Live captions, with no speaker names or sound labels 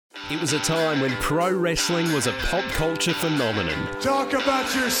It was a time when pro wrestling was a pop culture phenomenon. Talk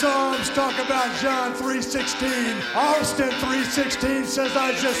about your Psalms, talk about John 3:16. Austin 3:16 says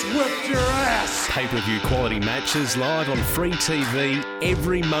I just whipped your ass. Pay-per-view quality matches live on free TV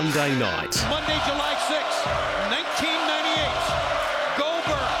every Monday night. Monday, July 6, 1998.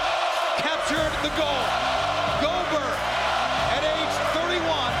 Goldberg captured the gold. Goldberg, at age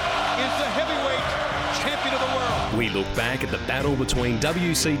 31, is the heavyweight champion of the world. We look back at the battle between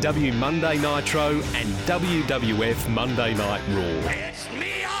WCW Monday Nitro and WWF Monday Night Raw. It's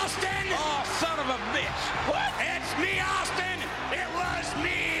me, Austin! Oh, son of a bitch! What? It's me, Austin! It was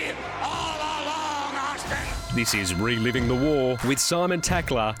me all along, Austin! This is Reliving the War with Simon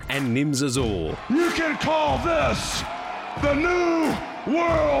Tackler and Nims Azor. You can call this the New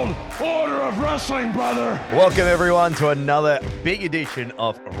World Order of Wrestling, brother. Welcome, everyone, to another big edition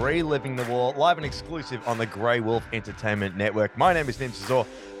of Reliving the War, live and exclusive on the Grey Wolf Entertainment Network. My name is Nims Azor,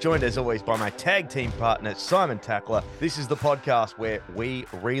 joined as always by my tag team partner, Simon Tackler. This is the podcast where we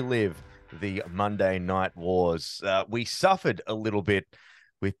relive the Monday Night Wars. We suffered a little bit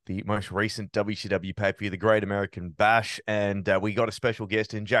with the most recent WCW pay-per-view, the Great American Bash, and we got a special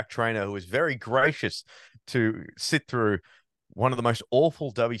guest in Jack Trainer, who was very gracious to sit through one of the most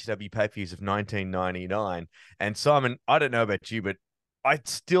awful WCW pay-per-views of 1999. And Simon, I don't know about you, but I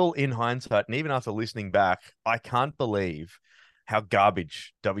still, in hindsight, and even after listening back, I can't believe how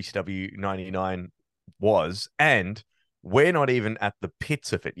garbage WCW 99 was. And we're not even at the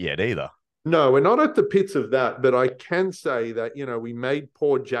pits of it yet either. No, we're not at the pits of that, but I can say that, you know, we made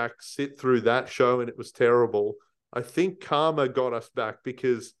poor Jack sit through that show and it was terrible. I think karma got us back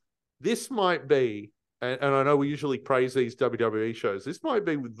because this might be, and I know we usually praise these WWE shows, this might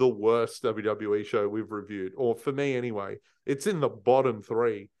be the worst WWE show we've reviewed, or for me anyway. It's in the bottom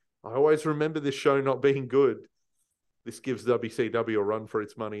three. I always remember this show not being good. This gives WCW a run for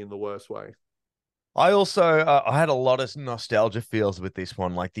its money in the worst way. I also, I had a lot of nostalgia feels with this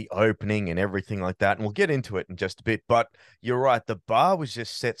one, like the opening and everything like that. And we'll get into it in just a bit. But you're right, the bar was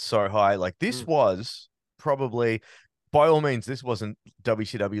just set so high. Like this was probably, by all means, this wasn't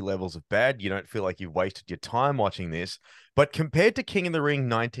WCW levels of bad. You don't feel like you've wasted your time watching this. But compared to King of the Ring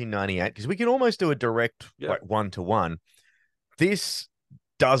 1998, because we can almost do a direct like one-to-one, this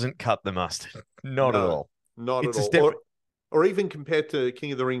doesn't cut the mustard. Not at all. Not at all. Or even compared to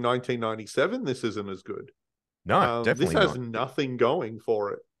King of the Ring 1997, this isn't as good. No, definitely This has not. nothing going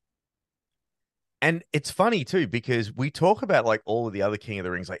for it. And it's funny too, because we talk about like all of the other King of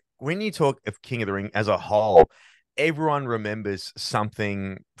the Rings. Like when you talk of King of the Ring as a whole, everyone remembers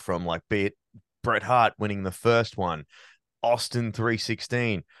something from like, be it Bret Hart winning the first one, Austin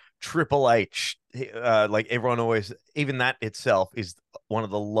 3:16, Triple H. Like everyone always, even that itself is one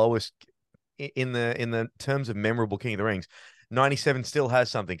of the lowest in the terms of memorable King of the Rings. 97 still has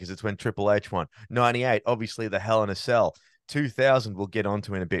something because it's when Triple H won. 98, obviously the Hell in a Cell. 2000 we'll get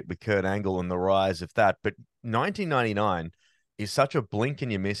onto in a bit with Kurt Angle and the rise of that. But 1999 is such a blink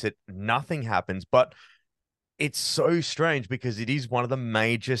and you miss it. Nothing happens, but it's so strange because it is one of the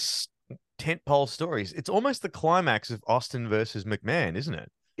major tentpole stories. It's almost the climax of Austin versus McMahon, isn't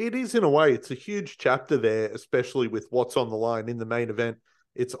it? It is in a way. It's a huge chapter there, especially with what's on the line in the main event.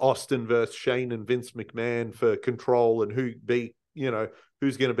 It's Austin versus Shane and Vince McMahon for control and who's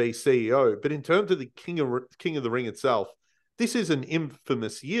going to be CEO. But in terms of the King of the Ring itself, this is an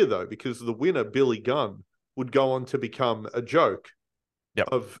infamous year, though, because the winner, Billy Gunn, would go on to become a joke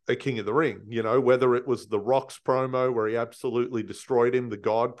of a King of the Ring. You know, whether it was the Rock's promo where he absolutely destroyed him, the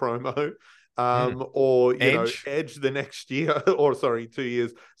God promo, or Edge the next year, or 2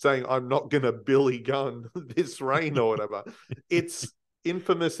 years, saying, I'm not going to Billy Gunn this reign or whatever. It's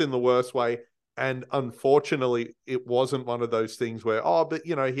infamous in the worst way. And unfortunately, it wasn't one of those things where,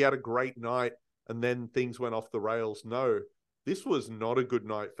 he had a great night and then things went off the rails. No, this was not a good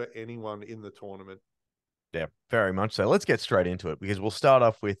night for anyone in the tournament. Yeah, very much so. Let's get straight into it because we'll start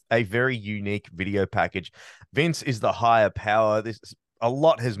off with a very unique video package. Vince is the higher power. A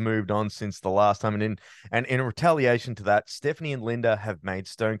lot has moved on since the last time. And in retaliation to that, Stephanie and Linda have made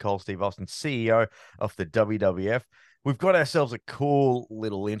Stone Cold Steve Austin CEO of the WWF. We've got ourselves a cool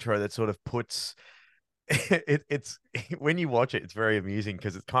little intro that sort of puts it's when you watch it, it's very amusing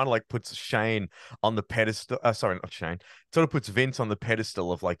because it kind of like puts Shane on the pedestal. Sorry, not Shane. It sort of puts Vince on the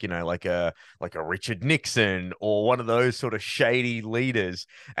pedestal of like a Richard Nixon or one of those sort of shady leaders,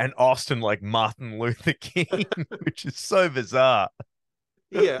 and Austin like Martin Luther King, which is so bizarre.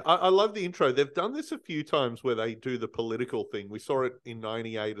 Yeah, I love the intro. They've done this a few times where they do the political thing. We saw it in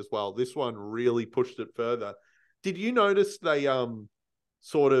 98 as well. This one really pushed it further. Did you notice they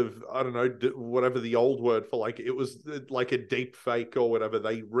sort of, I don't know, whatever the old word for, like, it was like a deep fake or whatever.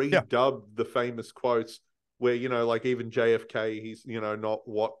 They redubbed the famous quotes where, you know, like even JFK, he's, you know, not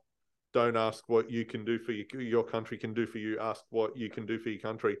what, don't ask what you can do for your country can do for you, ask what you can do for your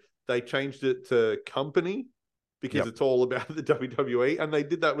country. They changed it to company because it's all about the WWE. And they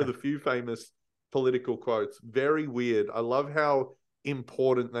did that with a few famous political quotes. Very weird. I love how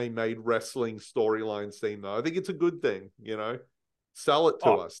important they made wrestling storylines seem, though. I think it's a good thing, you know. Sell it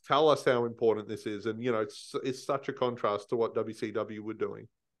to us. Tell us how important this is. And, you know, it's such a contrast to what WCW were doing.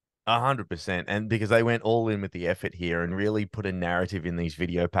 100%, and because they went all in with the effort here and really put a narrative in these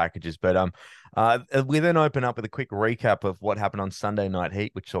video packages. But we then open up with a quick recap of what happened on Sunday Night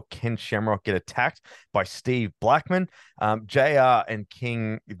Heat, which saw Ken Shamrock get attacked by Steve Blackman. JR and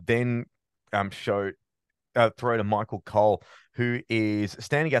King then throw to Michael Cole, who is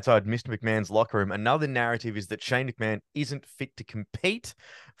standing outside Mr. McMahon's locker room. Another narrative is that Shane McMahon isn't fit to compete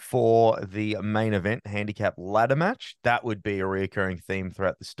for the main event handicap ladder match. That would be a reoccurring theme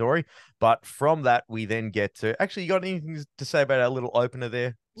throughout the story. But from that, we then get to... Actually, you got anything to say about our little opener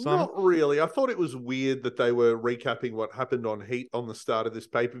there, Simon? Not really. I thought it was weird that they were recapping what happened on Heat on the start of this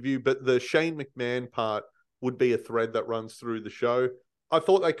pay-per-view, but the Shane McMahon part would be a thread that runs through the show. I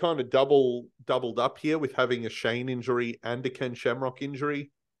thought they kind of doubled up here with having a Shane injury and a Ken Shamrock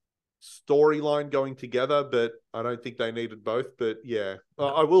injury storyline going together, but I don't think they needed both. But yeah,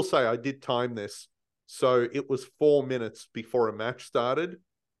 I will say I did time this. So it was 4 minutes before a match started,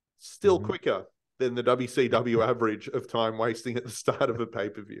 still quicker than the WCW average of time wasting at the start of a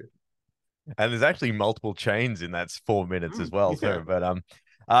pay-per-view. And there's actually multiple chains in that 4 minutes as well, too. But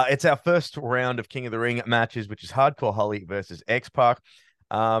it's our first round of King of the Ring matches, which is Hardcore Holly versus X-Pac.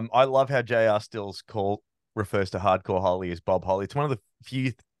 I love how JR Stills refers to Hardcore Holly as Bob Holly. It's one of the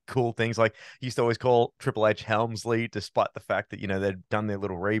few cool things. Like, he used to always call Triple H Helmsley, despite the fact that, you know, they'd done their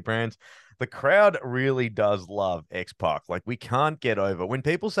little rebrands. The crowd really does love X-Pac. Like, we can't get over when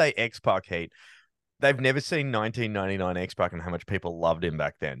people say X-Pac Heat, they've never seen 1999 X-Pac and how much people loved him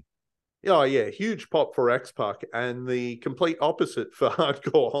back then. Oh, yeah. Huge pop for X-Pac, and the complete opposite for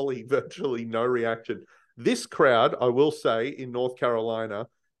Hardcore Holly. Virtually no reaction. This crowd, I will say, in North Carolina,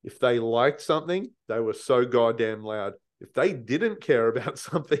 if they liked something, they were so goddamn loud. If they didn't care about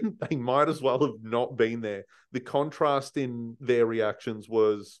something, they might as well have not been there. The contrast in their reactions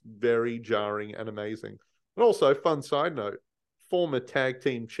was very jarring and amazing. And also, fun side note, former tag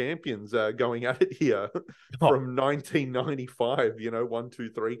team champions going at it here from 1995, you know, 1, 2,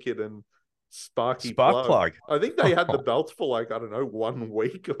 3 Kid and Sparky Plug. I think they had the belts for like, I don't know, 1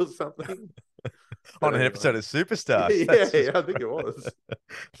 week or something. On an episode of Superstar. Yeah, I think it was.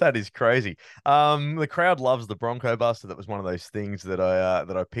 That is crazy. The crowd loves the Bronco Buster. That was one of those things that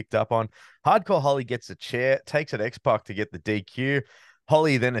I picked up on. Hardcore Holly gets a chair, takes at X-Pac to get the DQ.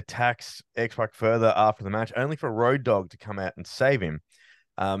 Holly then attacks X-Pac further after the match, only for Road Dogg to come out and save him.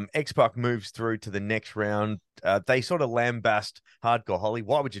 X-Pac moves through to the next round. They sort of lambast Hardcore Holly.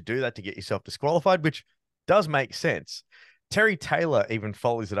 Why would you do that to get yourself disqualified? Which does make sense. Terry Taylor even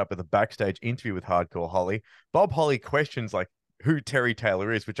follows it up with a backstage interview with Hardcore Holly. Bob Holly questions like who Terry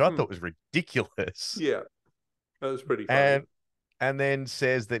Taylor is, which I thought was ridiculous. Yeah, that was pretty funny. And then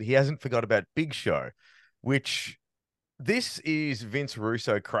says that he hasn't forgot about Big Show, which this is Vince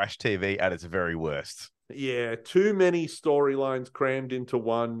Russo Crash TV at its very worst. Yeah, too many storylines crammed into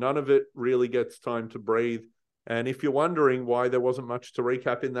one. None of it really gets time to breathe. And if you're wondering why there wasn't much to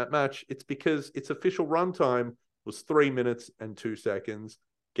recap in that match, it's because its official runtime was 3 minutes and 2 seconds.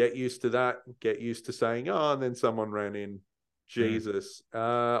 Get used to that. Get used to saying, oh, and then someone ran in. Jesus.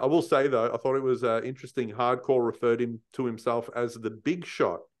 I will say, though, I thought it was interesting. Hardcore referred to himself as the Big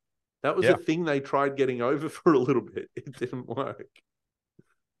Shot. That was a thing they tried getting over for a little bit. It didn't work.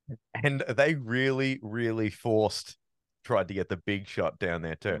 And they really, really tried to get the Big Shot down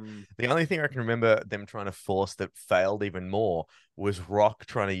there too. The only thing I can remember them trying to force that failed even more was Rock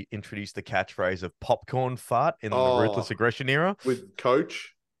trying to introduce the catchphrase of popcorn fart in the Ruthless Aggression era. With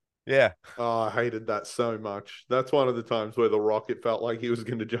Coach? Yeah. Oh, I hated that so much. That's one of the times where The Rock, it felt like he was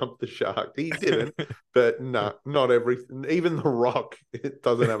going to jump the shark. He didn't, but no, not everything. Even The Rock, it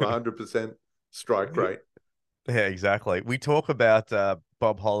doesn't have 100% strike rate. Yeah, exactly. We talk about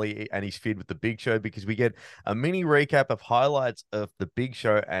Bob Holly and his feud with the Big Show because we get a mini recap of highlights of the Big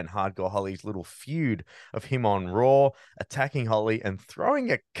Show and Hardcore Holly's little feud of him on Raw, attacking Holly and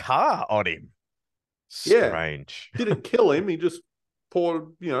throwing a car on him. Strange. Yeah. Didn't kill him. He just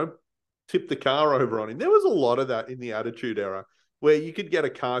tipped the car over on him. There was a lot of that in the Attitude Era where you could get a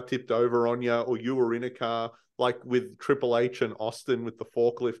car tipped over on you or you were in a car. like with Triple H and Austin with the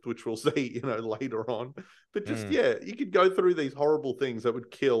forklift, which we'll see, later on. But just, you could go through these horrible things that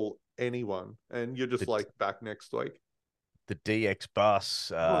would kill anyone. And you're just back next week. The DX bus,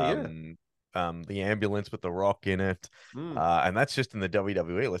 the ambulance with the Rock in it. And that's just in the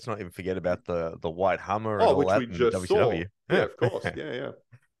WWE. Let's not even forget about the white Hummer and all which that we in just the saw. WCW. Yeah, of course. Yeah.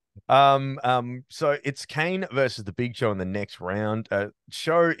 So it's Kane versus the Big Show in the next round.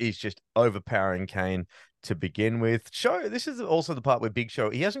 Show is just overpowering Kane to begin with. This is also the part where Big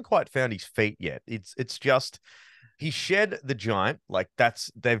Show, he hasn't quite found his feet yet. It's just he shed the giant. Like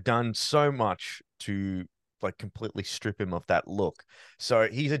they've done so much to like completely strip him of that look. So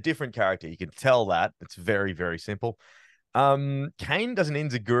he's a different character. You can tell that. It's very, very simple. Kane does an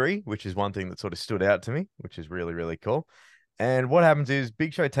enziguri, which is one thing that sort of stood out to me, which is really, really cool. And what happens is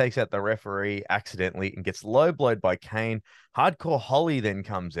Big Show takes out the referee accidentally and gets low blowed by Kane. Hardcore Holly then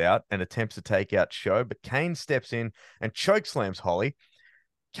comes out and attempts to take out Show, but Kane steps in and choke slams Holly.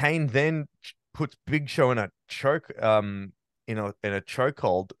 Kane then puts Big Show in a choke, in a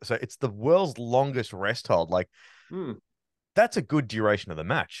chokehold. So it's the world's longest rest hold. Like, that's a good duration of the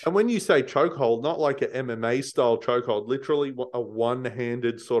match. And when you say chokehold, not like an MMA style chokehold, literally a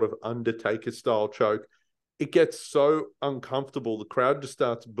one-handed sort of Undertaker style choke. It gets so uncomfortable. The crowd just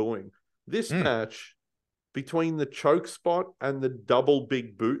starts booing. This match, between the choke spot and the double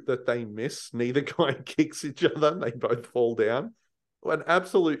big boot that they miss, neither guy kicks each other. And they both fall down. An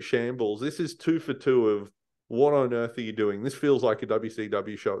absolute shambles. This is 2 for 2 of what on earth are you doing? This feels like a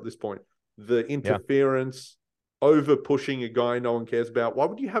WCW show at this point. The interference, over pushing a guy no one cares about. Why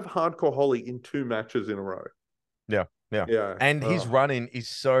would you have Hardcore Holly in 2 matches in a row? Yeah. And his run-in is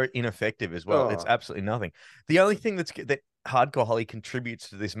so ineffective as well. It's absolutely nothing. The only thing that Hardcore Holly contributes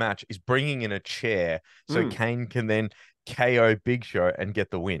to this match is bringing in a chair so Kane can then KO Big Show and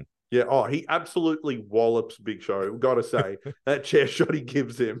get the win. Yeah, he absolutely wallops Big Show. Gotta say, that chair shot he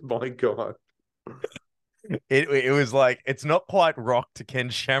gives him, my God. It was like, it's not quite Rock to Ken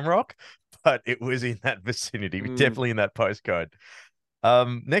Shamrock, but it was in that vicinity, definitely in that postcode.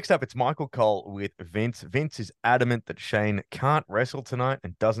 Next up, it's Michael Cole with Vince. Vince is adamant that Shane can't wrestle tonight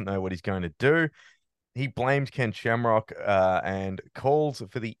and doesn't know what he's going to do. He blames Ken Shamrock and calls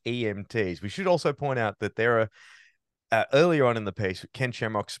for the EMTs. We should also point out that there are earlier on in the piece, Ken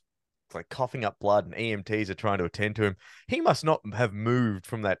Shamrock's like coughing up blood and EMTs are trying to attend to him. He must not have moved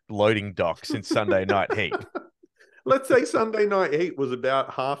from that loading dock since Sunday Night Heat. Let's say Sunday Night Heat was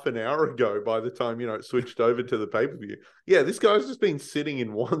about half an hour ago by the time, it switched over to the pay-per-view. Yeah, this guy's just been sitting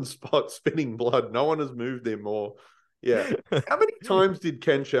in one spot spitting blood. No one has moved him more. Yeah. How many times did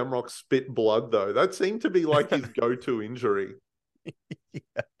Ken Shamrock spit blood, though? That seemed to be like his go-to injury.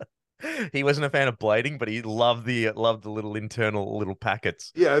 He wasn't a fan of blading, but he loved the little internal little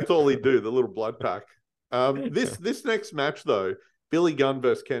packets. Yeah, that's all he'd do, the little blood pack. This next match, though, Billy Gunn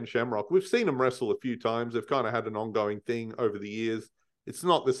versus Ken Shamrock. We've seen them wrestle a few times. They've kind of had an ongoing thing over the years. It's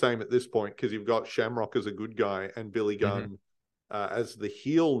not the same at this point because you've got Shamrock as a good guy and Billy Gunn as the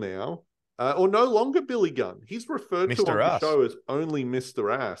heel now. Or no longer Billy Gunn. He's referred to on the show as only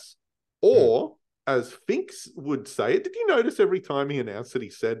Mr. Ass. Or, as Finks would say it, did you notice every time he announced that he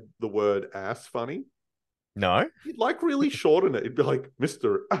said the word ass funny? No. He'd like really shorten it. He'd be like,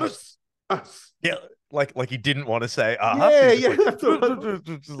 Mr. Ass. Yeah. Like he didn't want to say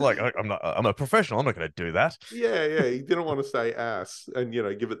like I'm a professional, I'm not going to do that. Yeah, he didn't want to say ass and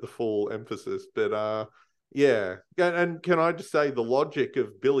give it the full emphasis, but and can I just say the logic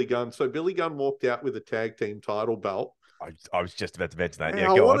of Billy Gunn? So Billy Gunn walked out with a tag team title belt. I was just about to mention that. And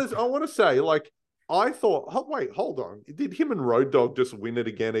yeah, I want to say, like, I thought, wait, hold on, did him and Road Dogg just win it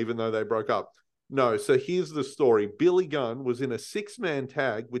again even though they broke up? No, so here's the story. Billy Gunn was in a 6-man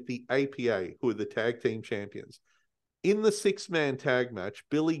tag with the APA, who are the tag team champions. In the 6-man tag match,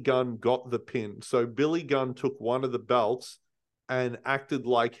 Billy Gunn got the pin. So Billy Gunn took one of the belts and acted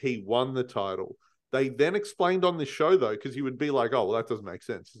like he won the title. They then explained on the show, though, because you would be like, oh, well, that doesn't make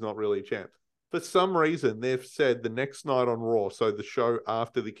sense. He's not really a champ. For some reason, they've said the next night on Raw, so the show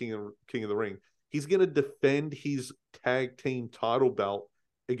after the King of the Ring, he's going to defend his tag team title belt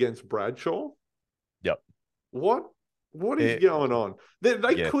against Bradshaw. Yep. What is going on?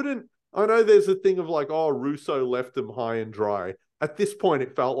 They couldn't. I know there's a thing of like, oh, Russo left him high and dry. At this point,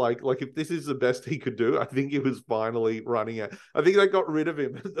 it felt like if this is the best he could do, I think he was finally running out. I think they got rid of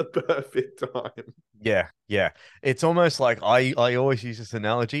him at the perfect time. Yeah. It's almost like I always use this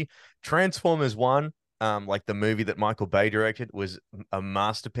analogy. Transformers 1, like the movie that Michael Bay directed, was a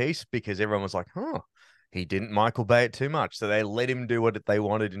masterpiece because everyone was like, he didn't Michael Bay it too much. So they let him do what they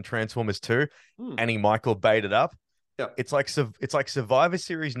wanted in Transformers 2, and he Michael Bayed it up. Yeah, it's like Survivor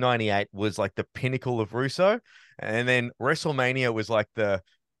Series 98 was like the pinnacle of Russo, and then WrestleMania was like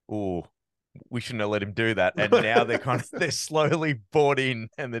we shouldn't have let him do that. And now they're slowly bought in,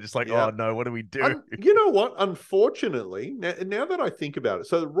 and they're just like, oh no, what do we do? You know what? Unfortunately, now that I think about it,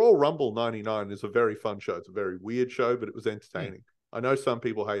 so the Royal Rumble 99 is a very fun show. It's a very weird show, but it was entertaining. I know some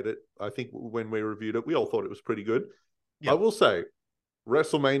people hate it. I think when we reviewed it, we all thought it was pretty good. Yep. I will say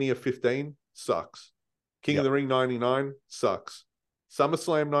WrestleMania 15 sucks. King of the Ring 99 sucks.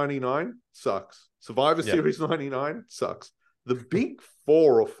 SummerSlam 99 sucks. Survivor Series 99 sucks. The big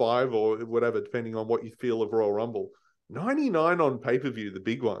 4 or 5 or whatever, depending on what you feel of Royal Rumble, 99 on pay-per-view, the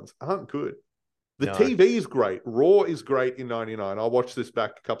big ones, aren't good. The TV is great. Raw is great in 99. I watched this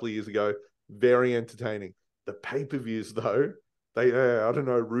back a couple of years ago. Very entertaining. The pay-per-views, though, I don't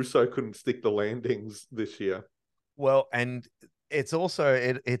know, Russo couldn't stick the landings this year. Well, and it's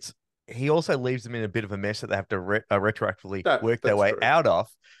also, he also leaves them in a bit of a mess that they have to retroactively work their way out of,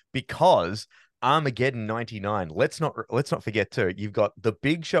 because Armageddon 99, let's not forget too, you've got the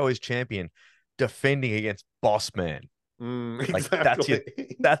Big Show as champion defending against Boss Man. Exactly.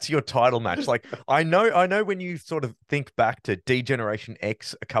 That's your title match. Like, I know when you sort of think back to D-Generation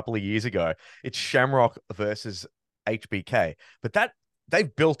X a couple of years ago, it's Shamrock versus HBK, but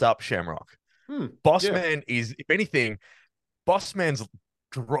they've built up Shamrock. Boss Man is, if anything, Boss Man's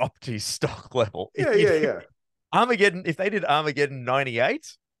dropped his stock level. Armageddon, if they did Armageddon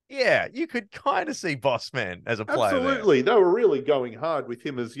 98, you could kind of see Boss Man as a player. Absolutely. They were really going hard with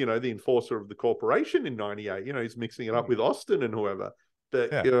him as, the enforcer of the corporation in 98. He's mixing it up with Austin and whoever.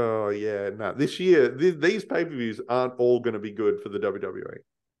 But, this year, these pay-per-views aren't all going to be good for the WWE.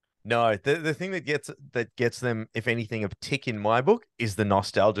 No, the thing that gets them, if anything, a tick in my book is the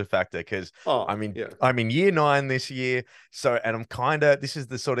nostalgia factor. Because I'm in year 9 this year, and this is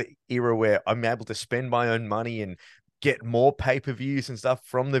the sort of era where I'm able to spend my own money and get more pay-per-views and stuff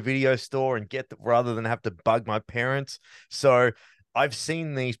from the video store and rather than have to bug my parents. So I've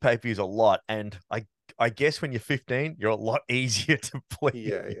seen these pay-per-views a lot, and I guess when you're 15, you're a lot easier to please.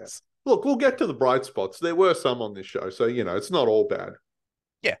 Yeah. Look, we'll get to the bright spots. There were some on this show, so it's not all bad.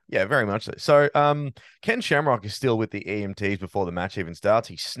 Yeah, very much so. So, Ken Shamrock is still with the EMTs before the match even starts.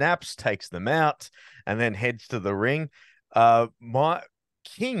 He snaps, takes them out, and then heads to the ring. My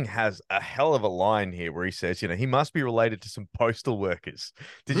King has a hell of a line here where he says, he must be related to some postal workers.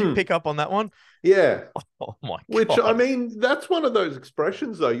 Did you pick up on that one? Yeah. Oh my God. Which, I mean, that's one of those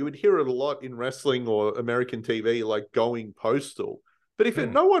expressions, though. You would hear it a lot in wrestling or American TV, like going postal. But if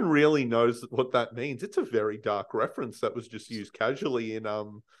no one really knows what that means, it's a very dark reference that was just used casually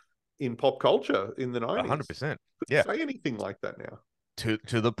in pop culture in the 90s. 100%. Yeah. Say anything like that now. To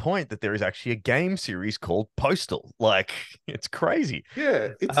the point that there is actually a game series called Postal. Like, it's crazy.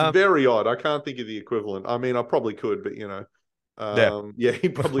 Yeah, it's very odd. I can't think of the equivalent. I mean, I probably could, but he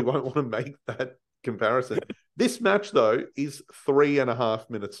probably won't want to make that comparison. This match, though, is 3.5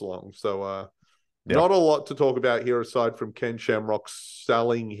 minutes long. So not a lot to talk about here aside from Ken Shamrock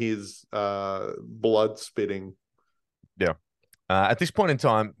selling his blood spitting. Yeah. At this point in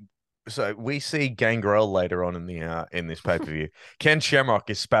time, so we see Gangrel later on in this pay-per-view. Ken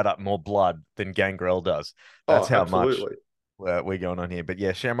Shamrock is spat up more blood than Gangrel does. That's how much we're going on here. But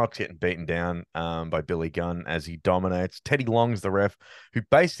yeah, Shamrock's getting beaten down by Billy Gunn as he dominates. Teddy Long's the ref, who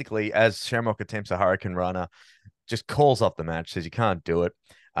basically, as Shamrock attempts a Hurricane Runner, just calls off the match, says you can't do it.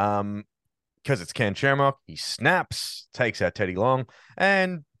 Because it's Ken Shamrock, he snaps, takes out Teddy Long,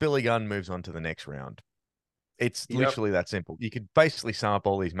 and Billy Gunn moves on to the next round. It's literally that simple. You could basically sum up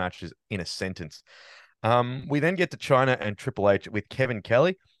all these matches in a sentence. We then get to China and Triple H with Kevin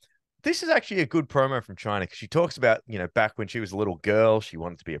Kelly. This is actually a good promo from China because she talks about, back when she was a little girl, she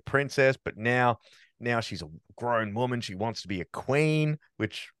wanted to be a princess, but now she's a grown woman. She wants to be a queen,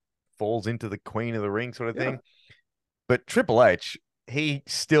 which falls into the Queen of the Ring sort of thing. But Triple H, he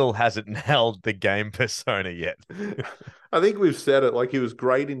still hasn't nailed the game persona yet. I think we've said it, like he was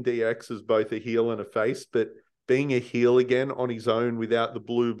great in DX as both a heel and a face, but being a heel again on his own without the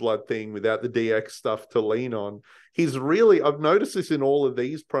blue blood thing, without the DX stuff to lean on, I've noticed this in all of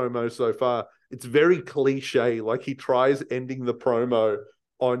these promos so far, it's very cliche. Like he tries ending the promo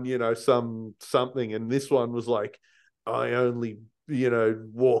on, something. And this one was like, I only,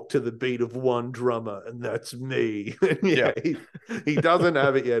 walk to the beat of one drummer, and that's me. He doesn't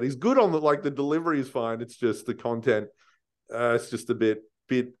have it yet. He's good on the delivery is fine. It's just the content. It's just a bit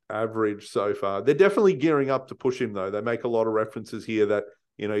average so far. They're definitely gearing up to push him, though. They make a lot of references here that,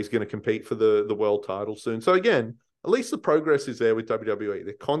 he's going to compete for the world title soon. So again, at least the progress is there with WWE.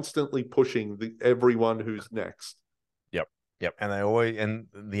 They're constantly pushing everyone who's next. Yep. Yep, and they always and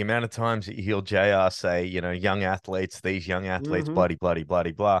the amount of times that you hear JR say, young athletes, these young athletes, bloody, bloody,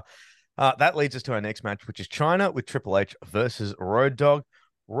 bloody, blah. That leads us to our next match, which is China with Triple H versus Road Dogg.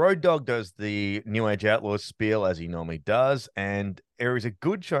 Road Dogg does the New Age Outlaws spiel as he normally does, and there is a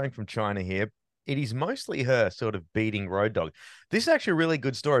good showing from China here. It is mostly her sort of beating Road Dogg. This is actually a really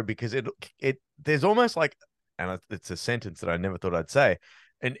good story because there's almost like, and it's a sentence that I never thought I'd say,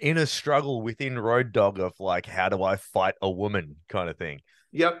 an inner struggle within Road Dogg of like, how do I fight a woman kind of thing.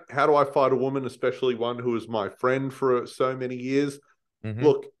 Yep. How do I fight a woman, especially one who was my friend for so many years? Mm-hmm.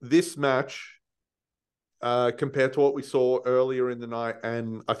 Look, this match, compared to what we saw earlier in the night,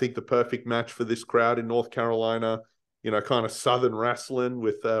 and I think the perfect match for this crowd in North Carolina, kind of Southern wrestling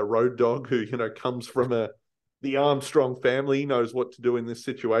with Road Dogg, who, comes from the Armstrong family, knows what to do in this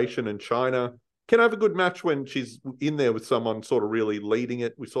situation, and China can have a good match when she's in there with someone sort of really leading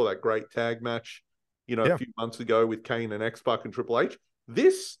it. We saw that great tag match, a few months ago with Kane and X-Pac and Triple H.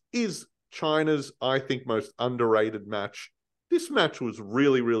 This is China's, I think, most underrated match. This match was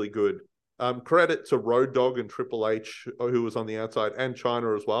really, really good. Credit to Road Dogg and Triple H, who was on the outside, and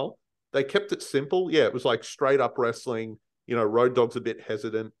China as well. They kept it simple. Yeah, it was like straight up wrestling. Road Dogg's a bit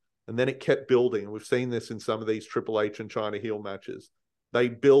hesitant, and then it kept building. And we've seen this in some of these Triple H and China heel matches. They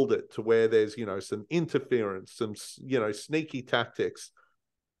build it to where there's, some interference, some, sneaky tactics.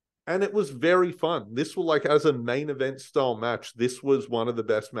 And it was very fun. This was like, as a main event style match, this was one of the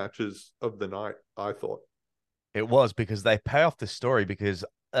best matches of the night, I thought. It was, because they pay off the story, because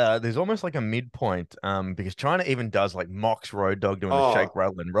there's almost like a midpoint, because China even does like mocks Road Dogg doing the shake,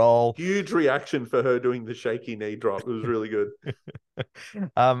 rattle, and roll. Huge reaction for her doing the shaky knee drop. It was really good.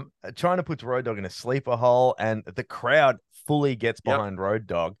 China puts Road Dogg in a sleeper hole, and the crowd fully gets behind Road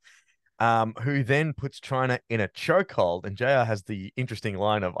Dogg, who then puts China in a chokehold. And JR has the interesting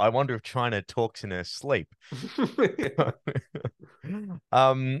line of, I wonder if China talks in her sleep.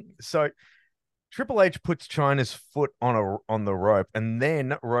 So Triple H puts China's foot on the rope, and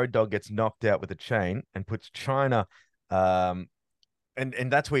then Road Dogg gets knocked out with a chain and puts China, and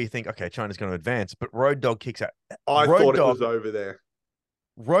that's where you think, okay, China's going to advance, but Road Dogg kicks out. I thought it was over there.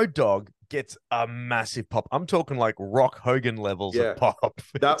 Road Dogg gets a massive pop. I'm talking like Rock Hogan levels of pop.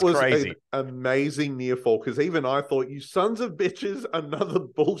 That was crazy. An amazing near fall, because even I thought, you sons of bitches, another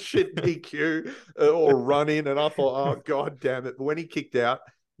bullshit DQ or run in, and I thought, oh, God damn it. But when he kicked out,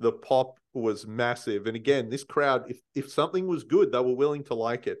 the pop was massive. And again, this crowd, if something was good, they were willing to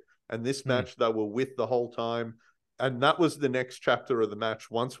like it. And this match, they were with the whole time. And that was the next chapter of the match.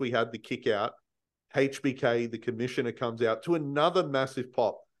 Once we had the kick out, HBK, the commissioner, comes out to another massive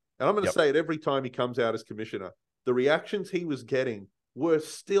pop. And I'm going to say it every time he comes out as commissioner. The reactions he was getting were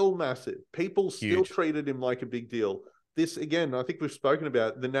still massive. People still treated him like a big deal. This, again, I think we've spoken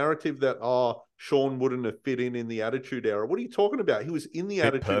about the narrative that, Shawn wouldn't have fit in the Attitude Era. What are you talking about? He was in the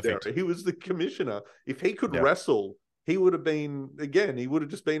Attitude Era. He was the commissioner. If he could wrestle, he would have been, again, he would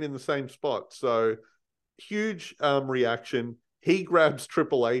have just been in the same spot. So huge reaction. He grabs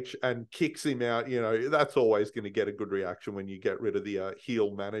Triple H and kicks him out. That's always going to get a good reaction when you get rid of the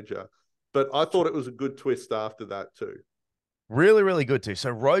heel manager. But I thought it was a good twist after that too. Really, really good too. So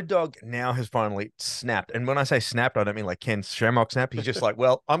Road Dogg now has finally snapped. And when I say snapped, I don't mean like Ken Shamrock snapped. He's just like,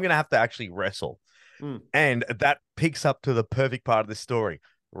 well, I'm going to have to actually wrestle. And that picks up to the perfect part of the story.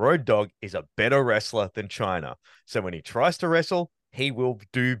 Road Dogg is a better wrestler than China. So when he tries to wrestle, he will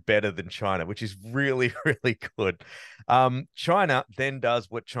do better than China, which is really, really good. China then does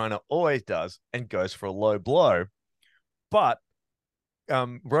what China always does and goes for a low blow. But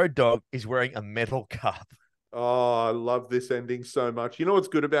Road Dogg is wearing a metal cup. Oh, I love this ending so much. You know what's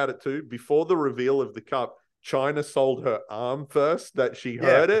good about it too? Before the reveal of the cup, China sold her arm first, that she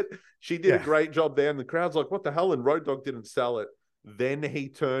heard it. She did a great job there. And the crowd's like, what the hell? And Road Dogg didn't sell it. Then he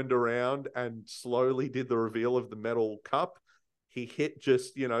turned around and slowly did the reveal of the metal cup. He hit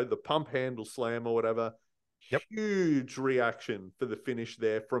just, the pump handle slam or whatever. Huge reaction for the finish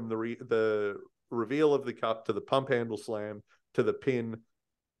there, from the reveal of the cup to the pump handle slam to the pin.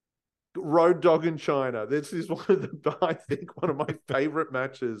 Road Dogg in China. This is I think one of my favorite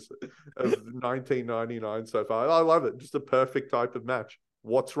matches of 1999 so far. I love it. Just a perfect type of match.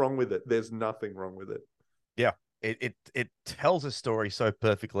 What's wrong with it? There's nothing wrong with it. Yeah. It tells a story so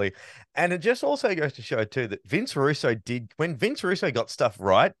perfectly. And it just also goes to show too that when Vince Russo got stuff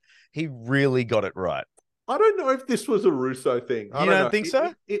right, he really got it right. I don't know if this was a Russo thing. You don't think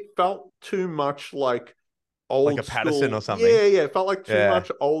so? It felt too much like old like a Patterson school. or something. Yeah. It felt like too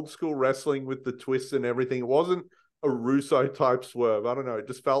much old school wrestling with the twists and everything. It wasn't a Russo type swerve. I don't know. It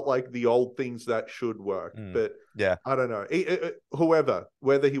just felt like the old things that should work. But yeah, I don't know.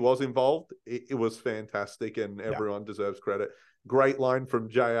 Whether he was involved, it was fantastic, and everyone deserves credit. Great line from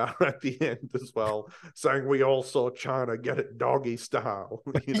JR at the end as well, saying we all saw China get it doggy style.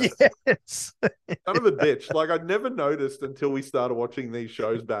 Yes. Son of a bitch. Like, I'd never noticed until we started watching these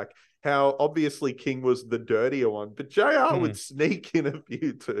shows back how obviously King was the dirtier one, but JR would sneak in a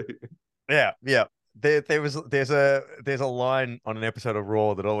few too. Yeah. There's a line on an episode of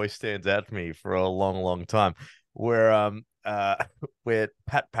Raw that always stands out to me for a long time, where where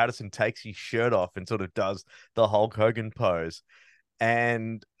Pat Patterson takes his shirt off and sort of does the Hulk Hogan pose,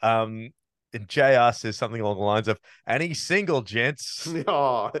 and JR says something along the lines of, "And he's single, gents."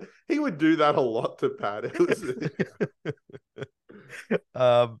 Oh, he would do that a lot to Pat. It was...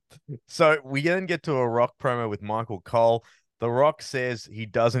 So we then get to a Rock promo with Michael Cole. The Rock says he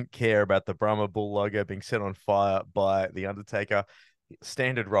doesn't care about the Brahma Bull logo being set on fire by the Undertaker.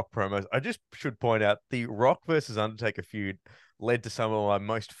 Standard Rock promos. I just should point out the Rock versus Undertaker feud led to some of my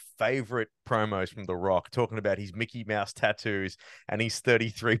most favorite promos from The Rock, talking about his Mickey Mouse tattoos and his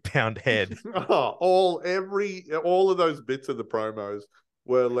 33-pound head. all of those bits of the promos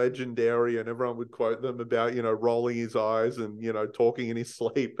were legendary, and everyone would quote them about, rolling his eyes and, talking in his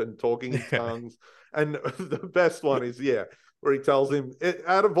sleep and talking in tongues. And the best one is, where he tells him,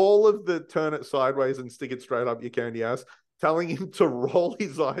 out of all of the turn it sideways and stick it straight up your candy ass, telling him to roll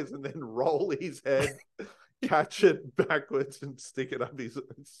his eyes and then roll his head, catch it backwards and stick it up. It's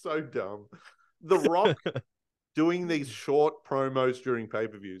so dumb. The Rock doing these short promos during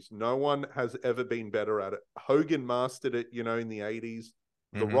pay-per-views. No one has ever been better at it. Hogan mastered it, in the 80s.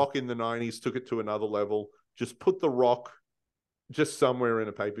 The Rock in the 90s took it to another level. Just put The Rock just somewhere in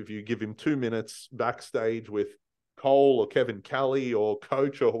a pay-per-view. Give him 2 minutes backstage with Cole or Kevin Kelly or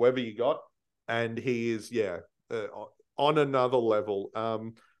Coach or whoever you got. And he is, on another level.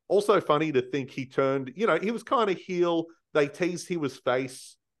 Also funny to think he turned, he was kind of heel. They teased he was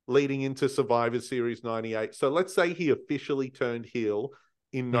face leading into Survivor Series 98. So let's say he officially turned heel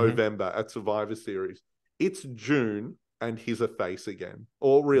in November at Survivor Series. It's June and he's a face again.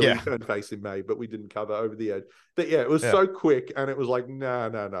 Or really, he turned face in May, but we didn't cover Over the Edge. But it was so quick, and it was like, no.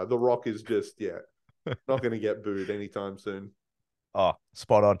 The Rock is just, not going to get booed anytime soon. Oh,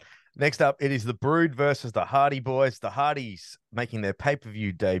 spot on. Next up, it is the Brood versus the Hardy Boys. The Hardys making their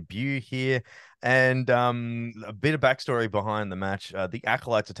pay-per-view debut here. And a bit of backstory behind the match. The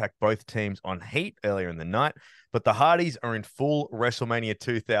Acolytes attacked both teams on Heat earlier in the night, but the Hardys are in full WrestleMania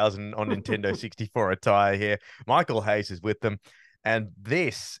 2000 on Nintendo 64 attire here. Michael Hayes is with them. And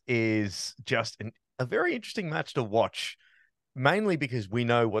this is just a very interesting match to watch, mainly because we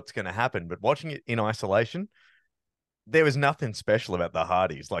know what's going to happen. But watching it in isolation, there was nothing special about the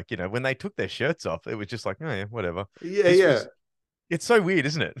Hardys. Like, when they took their shirts off, it was just like, oh, yeah, whatever. It's so weird,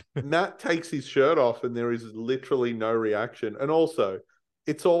 isn't it? Matt takes his shirt off and there is literally no reaction. And also,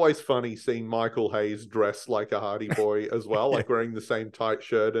 it's always funny seeing Michael Hayes dressed like a Hardy Boy as well, like wearing the same tight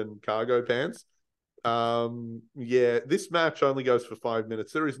shirt and cargo pants. This match only goes for 5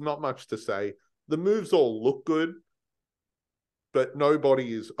 minutes. There is not much to say. The moves all look good, but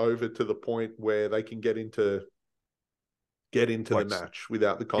nobody is over to the point where they can get into the match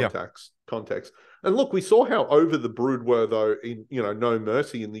without the context. And look, we saw how over the Brood were, though, in, No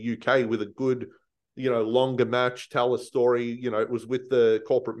Mercy in the UK with a good, longer match, tell a story. It was with the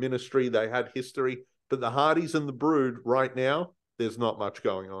corporate ministry. They had history. But the Hardys and the Brood right now, there's not much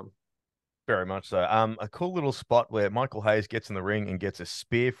going on. Very much so. A cool little spot where Michael Hayes gets in the ring and gets a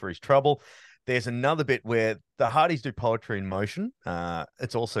spear for his trouble. There's another bit where the Hardys do poetry in motion.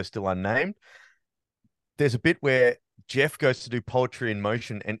 It's also still unnamed. There's a bit where Jeff goes to do poetry in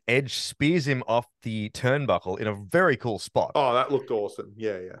motion and Edge spears him off the turnbuckle in a very cool spot. Oh, that looked awesome.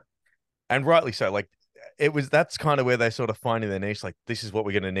 Yeah. And rightly so. Like, that's kind of where they sort of finding their niche. Like, this is what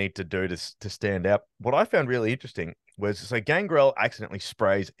we're going to need to do to stand out. What I found really interesting was, so Gangrel accidentally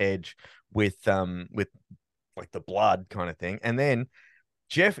sprays Edge with like the blood kind of thing. And then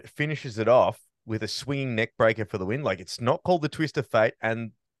Jeff finishes it off with a swinging neck breaker for the win. Like, it's not called the Twist of Fate,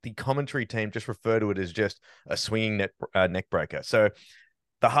 and the commentary team just refer to it as just a swinging neck breaker. So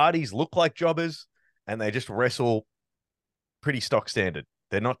the Hardys look like jobbers, and they just wrestle pretty stock standard.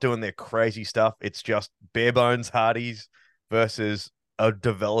 They're not doing their crazy stuff. It's just bare bones Hardys versus a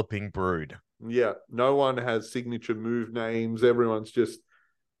developing Brood. Yeah, no one has signature move names. Everyone's just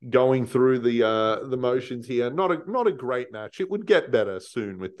going through the motions here. Not a great match. It would get better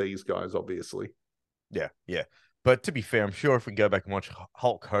soon with these guys, obviously. Yeah. But to be fair, I'm sure if we go back and watch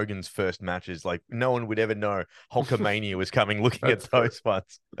Hulk Hogan's first matches, like no one would ever know Hulkamania was coming looking at those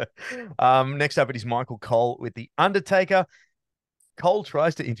ones. Next up, it is Michael Cole with The Undertaker. Cole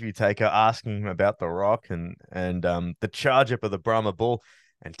tries to interview Taker, asking him about The Rock and the charge up of the Brahma Bull.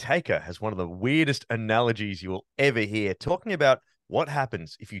 And Taker has one of the weirdest analogies you will ever hear, talking about what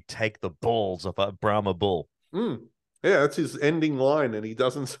happens if you take the balls of a Brahma Bull. Mm. Yeah, that's his ending line, and he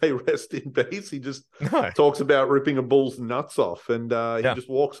doesn't say rest in peace. He just No. talks about ripping a bull's nuts off, and he just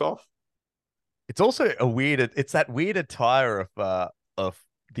walks off. It's also it's that weird attire of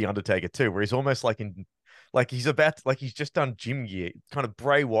The Undertaker too, where he's almost like he's just done gym gear, kind of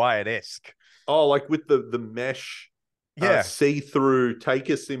Bray Wyatt-esque. Oh, like with the mesh see-through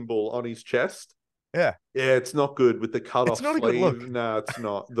Taker symbol on his chest. Yeah. Yeah, it's not good with the cut-off It's not sleeve. a good look. No, it's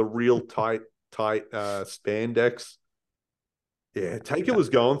not. The real tight spandex. Yeah, Taker was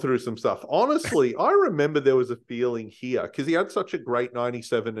going through some stuff. Honestly, I remember there was a feeling here because he had such a great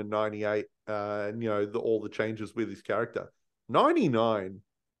 97 and 98 and, all the changes with his character. 99,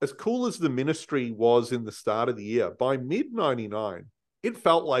 as cool as the Ministry was in the start of the year, by mid-99, it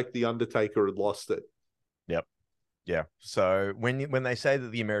felt like The Undertaker had lost it. Yep. Yeah. So when they say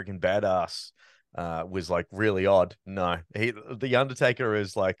that the American Badass was like really odd, no. The Undertaker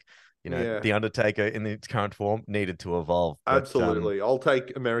is like, The Undertaker in its current form needed to evolve. But, absolutely. I'll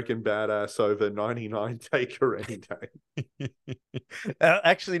take American Badass over 99 Taker any day.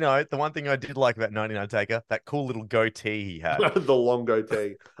 Actually, no. The one thing I did like about 99 Taker, that cool little goatee he had. The long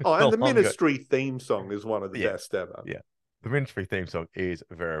goatee. Oh, and the Ministry theme song is one of the best ever. Yeah. The Ministry theme song is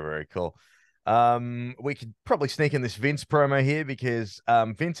very, very cool. We could probably sneak in this Vince promo here because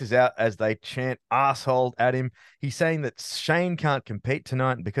Vince is out as they chant asshole at him. He's saying that Shane can't compete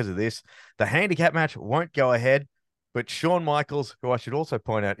tonight, and because of this, the handicap match won't go ahead. But Shawn Michaels, who I should also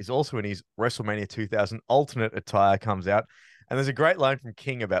point out is also in his WrestleMania 2000 alternate attire, comes out. And there's a great line from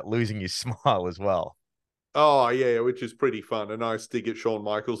King about losing his smile as well. Oh, yeah, which is pretty fun. A nice dig at Shawn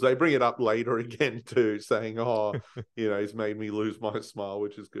Michaels. They bring it up later again, too, saying, he's made me lose my smile,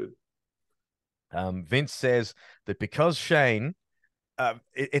 which is good. Vince says that because Shane,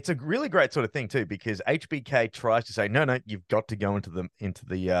 it's a really great sort of thing too, because HBK tries to say, no, you've got to go into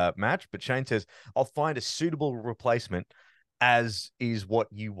the match. But Shane says, I'll find a suitable replacement as is what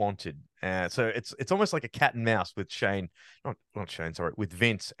you wanted. So it's almost like a cat and mouse with Shane, not Shane, sorry, with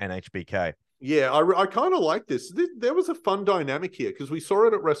Vince and HBK. Yeah, I kind of like this. There was a fun dynamic here because we saw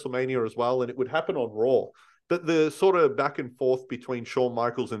it at WrestleMania as well, and it would happen on Raw. But the sort of back and forth between Shawn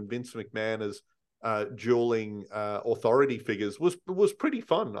Michaels and Vince McMahon as dueling authority figures was pretty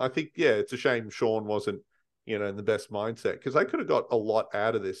fun. I think, it's a shame Shawn wasn't, in the best mindset because they could have got a lot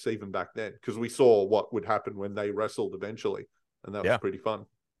out of this even back then because we saw what would happen when they wrestled eventually, and that was pretty fun.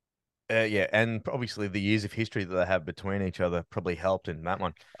 And obviously the years of history that they have between each other probably helped in that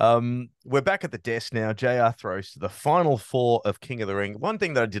one. We're back at the desk now. JR throws to the final four of King of the Ring. One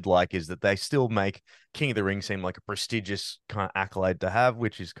thing that I did like is that they still make King of the Ring seem like a prestigious kind of accolade to have,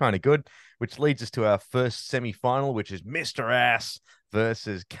 which is kind of good, which leads us to our first semi-final, which is Mr. Ass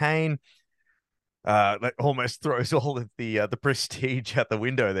versus Kane. That almost throws all of the prestige out the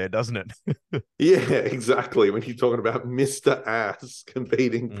window there, doesn't it? Yeah, exactly. When you're talking about Mr. Ass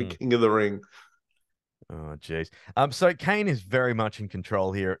competing for King of the Ring. Oh, jeez. So Kane is very much in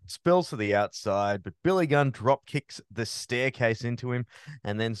control here. It spills to the outside, but Billy Gunn drop kicks the staircase into him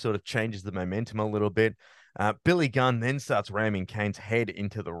and then sort of changes the momentum a little bit. Billy Gunn then starts ramming Kane's head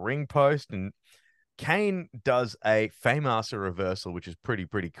into the ring post, and Kane does a Fameasser reversal, which is pretty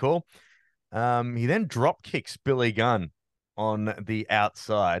cool. He then drop kicks Billy Gunn on the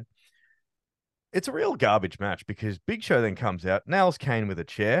outside. It's a real garbage match because Big Show then comes out, nails Kane with a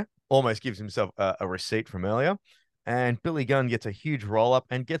chair, almost gives himself a receipt from earlier, and Billy Gunn gets a huge roll-up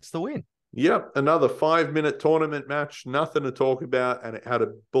and gets the win. Yep, another 5-minute tournament match, nothing to talk about, and it had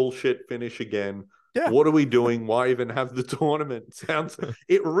a bullshit finish again. Yeah. What are we doing? Why even have the tournament?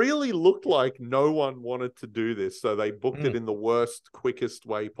 It really looked like no one wanted to do this, so they booked it in the worst, quickest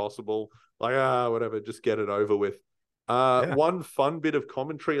way possible. Like, whatever, just get it over with. One fun bit of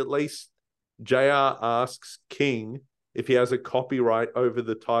commentary, at least, JR asks King if he has a copyright over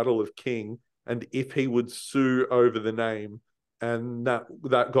the title of King and if he would sue over the name. And that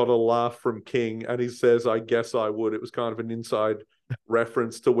got a laugh from King. And he says, I guess I would. It was kind of an inside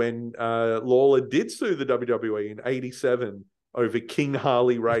reference to when Lawler did sue the WWE in 87 over King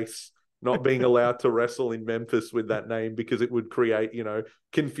Harley Race not being allowed to wrestle in Memphis with that name because it would create,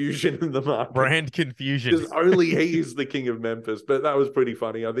 confusion in the market. Brand confusion. Because only he is the king of Memphis. But that was pretty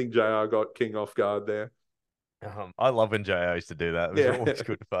funny. I think JR got King off guard there. I love when JR used to do that. It was Yeah. always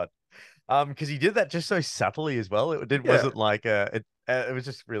good fun. Because he did that just so subtly as well. It Yeah. wasn't like it was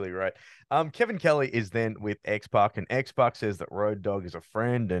just really right. Kevin Kelly is then with X-Pac, and X-Pac says that Road Dogg is a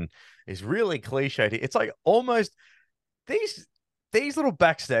friend and is really cliched. It's like almost these little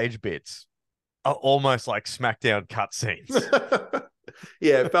backstage bits are almost like SmackDown cutscenes.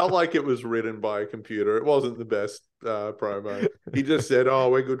 Yeah, it felt like it was written by a computer. It wasn't the best promo. He just said, "Oh,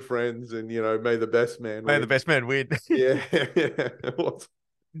 we're good friends, and may the best man May win." the best man win. Yeah, yeah. It was.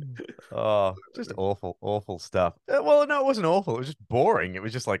 Oh, just awful, awful stuff. Well, no, it wasn't awful. It was just boring. It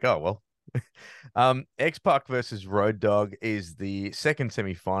was just like, oh well. X-Pac versus Road Dogg is the second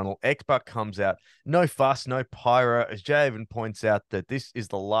semi-final. X-Pac comes out, no fuss, no pyro. As Jay even points out that this is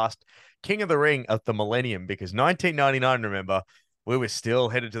the last King of the Ring of the millennium because 1999, remember, we were still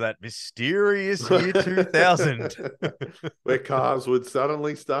headed to that mysterious year 2000. Where cars would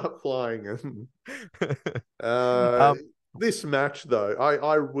suddenly start flying. This match, though,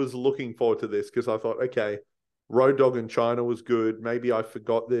 I was looking forward to this because I thought, okay, Road Dogg in China was good. Maybe I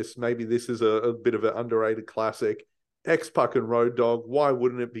forgot this. Maybe this is a bit of an underrated classic. X-Pac and Road Dogg, why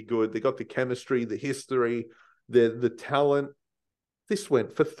wouldn't it be good? They got the chemistry, the history, the talent. This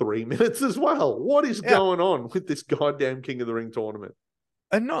went for 3 minutes as well. What is going on with this goddamn King of the Ring tournament?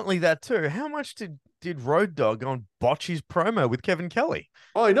 And not only that, too, how much did Road Dogg go and botch his promo with Kevin Kelly?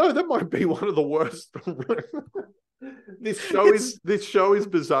 I know, that might be one of the worst. This show is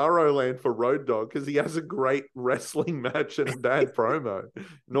Bizarro land for Road Dogg because he has a great wrestling match and a bad promo.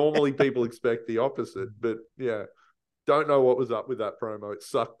 Normally people expect the opposite, but yeah, don't know what was up with that promo. It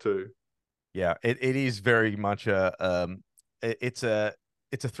sucked too. Yeah, it is very much it's a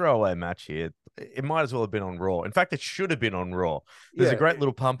throwaway match here. It might as well have been on Raw. In fact, it should have been on Raw. There's a great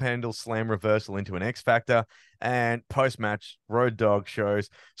little pump handle slam reversal into an X Factor, and post match Road Dogg shows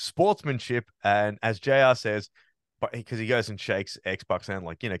sportsmanship, and as JR says, because he goes and shakes X-Pac saying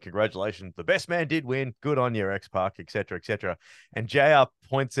like, congratulations, the best man did win, good on you, X-Pac, etc., etc. And JR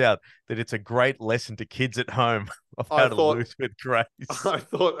points out that it's a great lesson to kids at home of how to lose with grace. I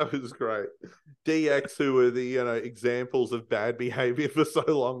thought that was great. DX, who were the examples of bad behavior for so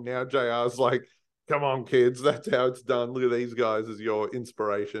long now, JR's like, come on, kids, that's how it's done. Look at these guys as your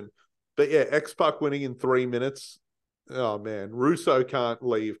inspiration. But yeah, X-Pac winning in 3 minutes. Oh man, Russo can't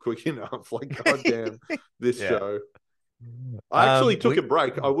leave quick enough. Like, goddamn, this show. I actually took a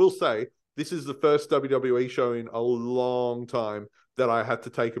break. I will say this is the first WWE show in a long time that I had to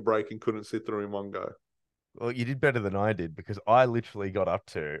take a break and couldn't sit through in one go. Well, you did better than I did because I literally got up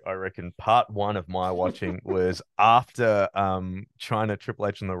to, I reckon, part one of my watching was after China, Triple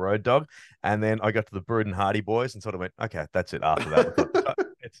H and the Road Dogg, and then I got to the Brood and Hardy Boys and sort of went, okay, that's it. After that,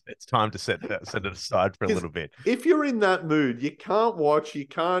 it's time to set it aside for a little bit. If you're in that mood, you can't watch, you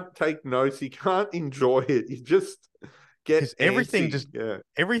can't take notes, you can't enjoy it. You just get everything antsy.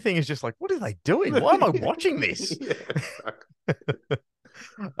 Everything is just like, what are they doing? Why am I watching this?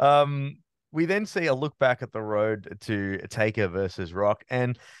 We then see a look back at the road to Taker versus Rock.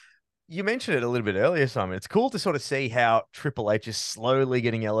 And you mentioned it a little bit earlier, Simon. It's cool to sort of see how Triple H is slowly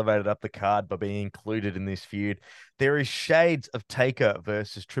getting elevated up the card by being included in this feud. There is shades of Taker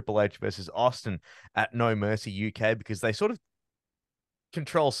versus Triple H versus Austin at No Mercy UK because they sort of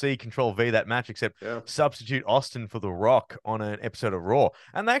Control C, Control V that match, except substitute Austin for The Rock on an episode of Raw.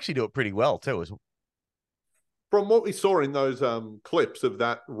 And they actually do it pretty well too. From what we saw in those clips of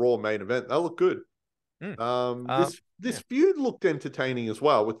that Raw main event, they look good. This feud looked entertaining as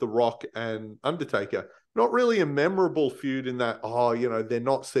well with The Rock and Undertaker. Not really a memorable feud in that, they're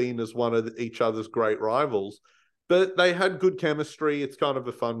not seen as one of each other's great rivals, but they had good chemistry. It's kind of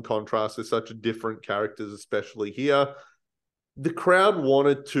a fun contrast. They're such different characters, especially here. The crowd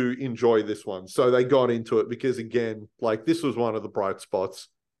wanted to enjoy this one, so they got into it because, again, like this was one of the bright spots.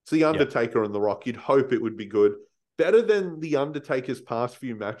 It's the Undertaker and The Rock. You'd hope it would be good. Better than the Undertaker's past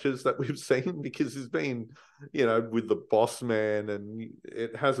few matches that we've seen because he's been, with the Boss Man and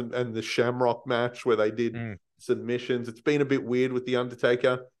it hasn't, and the Shamrock match where they did submissions. It's been a bit weird with the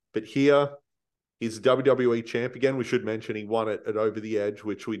Undertaker, but here he's WWE champ again. We should mention he won it at Over the Edge,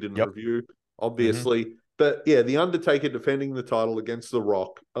 which we didn't review, obviously. But yeah, the Undertaker defending the title against The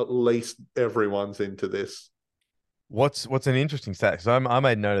Rock, at least everyone's into this. What's an interesting stat? Because I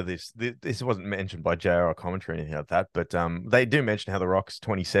made note of this. This wasn't mentioned by JR or commentary or anything like that, but they do mention how The Rock's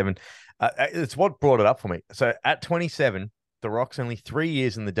 27. It's what brought it up for me. So at 27, The Rock's only 3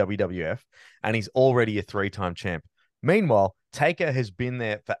 years in the WWF, and he's already a 3-time champ. Meanwhile, Taker has been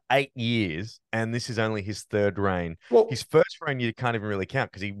there for 8 years, and this is only his third reign. Well, his first reign you can't even really count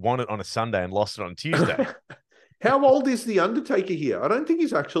because he won it on a Sunday and lost it on Tuesday. How old is the Undertaker here? I don't think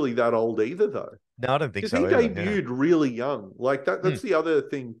he's actually that old either, though. No, I don't think Because so. he Either, debuted really young. Like that's the other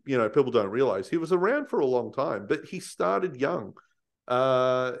thing, people don't realize. He was around for a long time, but he started young.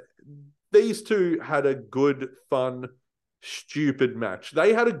 These two had a good, fun, stupid match.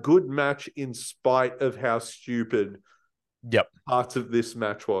 They had a good match in spite of how stupid parts of this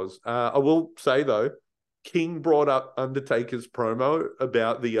match was. I will say, though, King brought up Undertaker's promo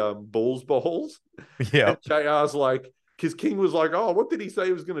about the Bulls balls. Yeah. And JR's like, because King was like, oh, what did he say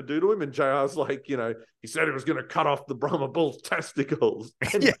he was going to do to him? And JR's like, he said he was going to cut off the Brahma Bull's testicles.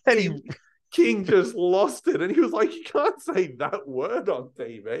 And King just lost it. And he was like, you can't say that word on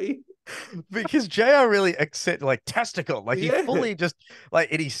TV. Because JR really accept like testicle. Like he fully just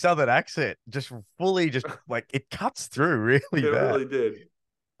like in his southern accent, just fully just like it cuts through really It bad. really did.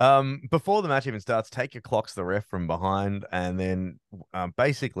 Before the match even starts, Taker clocks the ref from behind and then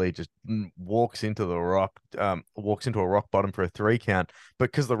basically just walks into a rock bottom for a 3 count.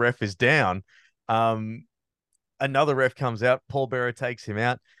 But because the ref is down, another ref comes out. Paul Bearer takes him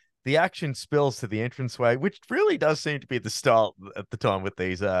out. The action spills to the entranceway, which really does seem to be the style at the time with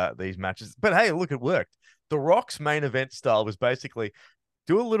these matches. But hey, look, it worked. The Rock's main event style was basically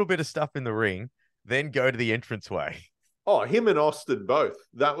do a little bit of stuff in the ring, then go to the entranceway. Oh, him and Austin both.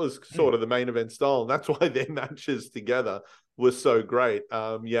 That was sort of the main event style, and that's why their matches together were so great.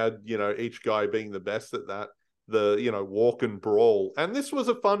 Each guy being the best at that, the walk and brawl. And this was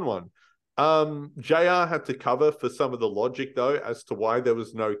a fun one. JR had to cover for some of the logic, though, as to why there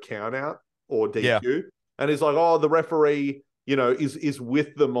was no count out or DQ. Yeah. And he's like, oh, the referee, is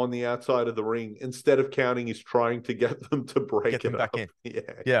with them on the outside of the ring. Instead of counting, he's trying to get them to break it back up.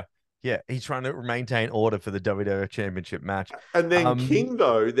 Yeah, he's trying to maintain order for the WWF Championship match. And then King,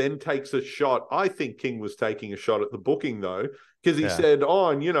 though, then takes a shot. I think King was taking a shot at the booking, though, because he said, oh,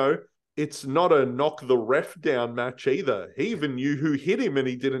 and, it's not a knock the ref down match either. He even knew who hit him and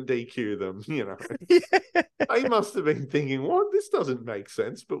he didn't DQ them, They must have been thinking, what? This doesn't make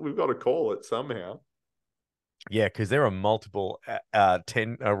sense, but we've got to call it somehow. Yeah, because there are multiple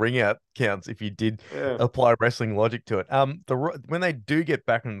 10 ring out counts if you did apply wrestling logic to it. When they do get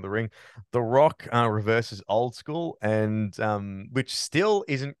back into the ring, The Rock reverses Old School, and which still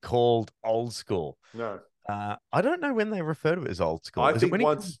isn't called Old School. No. I don't know when they refer to it as Old School. I think when he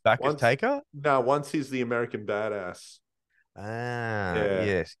comes back as Taker? No, once he's the American Badass.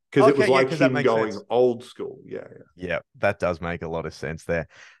 Yes. Because it was like him going sense. Old school. Yeah, that does make a lot of sense there.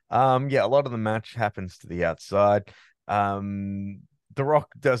 A lot of the match happens to the outside. The Rock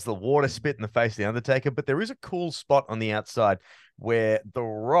does the water spit in the face of the Undertaker, but there is a cool spot on the outside where the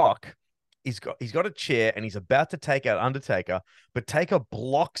Rock he's got a chair and he's about to take out Undertaker, but Taker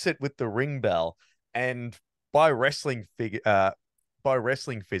blocks it with the ring bell, and by wrestling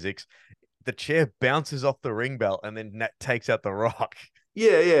physics, the chair bounces off the ring bell and then takes out the Rock.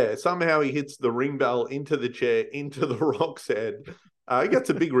 Yeah. Somehow he hits the ring bell into the chair, into the Rock's head. He gets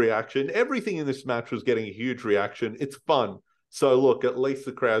a big reaction. Everything in this match was getting a huge reaction. It's fun. So look, at least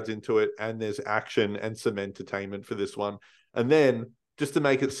the crowd's into it and there's action and some entertainment for this one. And then, just to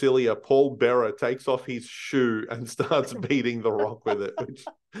make it sillier, Paul Bearer takes off his shoe and starts beating the Rock with it, which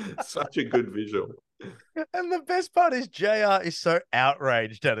is such a good visual. And the best part is JR is so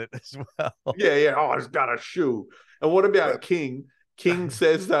outraged at it as well. Yeah. Oh, he's got a shoe. And what about King? King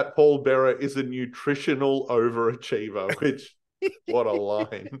says that Paul Bearer is a nutritional overachiever, which, what a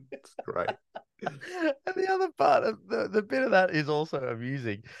line. It's great. And the other part of the bit of that is also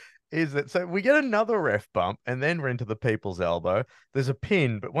amusing. Is that so we get another ref bump and then we're into the people's elbow. There's a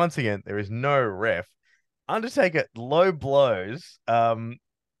pin, but once again, there is no ref. Undertaker low blows. And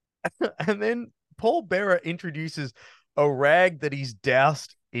then Paul Bearer introduces a rag that he's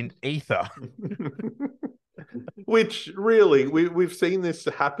doused in ether. Which really, we've seen this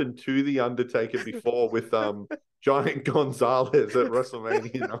happen to the Undertaker before with Giant Gonzalez at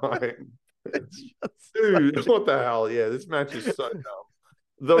WrestleMania 9. Dude, what the hell? Yeah, this match is so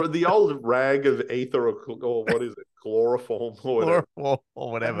dumb. The old rag of ether or what is it, chloroform or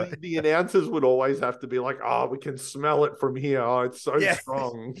whatever. The announcers would always have to be like, "Oh, we can smell it from here. Oh, it's so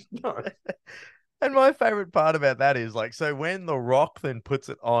strong." And my favorite part about that is like, so when The Rock then puts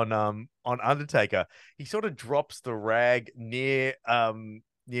it on Undertaker, he sort of drops the rag near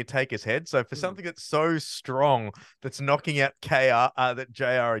Taker's head. So for something that's so strong that's knocking out that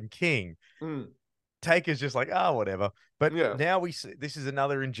JR and King. Taker's just like, whatever. But now we see this is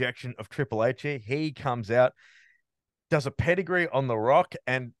another injection of Triple H here. He comes out, does a pedigree on The Rock,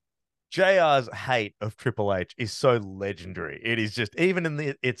 and JR's hate of Triple H is so legendary. It is just, even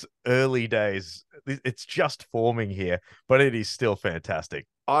in its early days, it's just forming here, but it is still fantastic.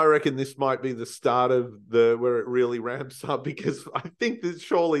 I reckon this might be the start of where it really ramps up, because I think that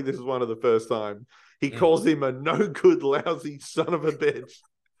surely this is one of the first time he calls him a no good, lousy son of a bitch,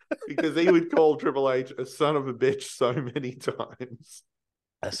 because he would call Triple H a son of a bitch so many times.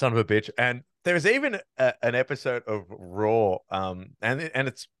 A son of a bitch. And there's even an episode of Raw, and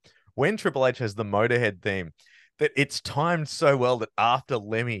it's when Triple H has the Motorhead theme, that it's timed so well that after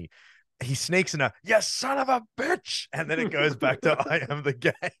Lemmy, he sneaks in "you son of a bitch," and then it goes back to "I am the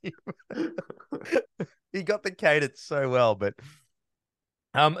game." He got the cadence so well. But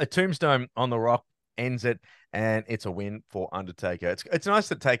a tombstone on the Rock ends it, and it's a win for Undertaker. It's nice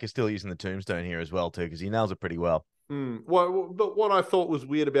that Taker's still using the tombstone here as well too, because he nails it pretty well. Well, but what I thought was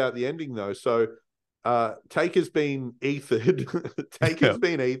weird about the ending, though, so Taker's been ethered. Taker's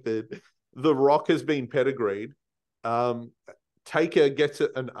been ethered. The Rock has been pedigreed. Taker gets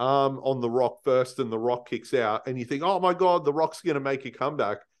an arm on the Rock first, and the Rock kicks out, and you think, oh my God, the Rock's going to make a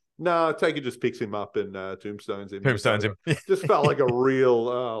comeback. Nah, Taker just picks him up and tombstones him. Tombstones him. Just felt like a real,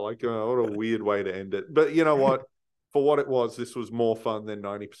 what a weird way to end it. But you know what? For what it was, this was more fun than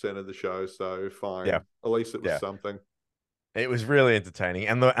 90% of the show, so fine. Yeah. At least it was something. It was really entertaining,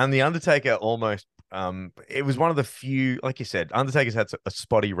 and the Undertaker almost. It was one of the few, like you said, Undertaker's had a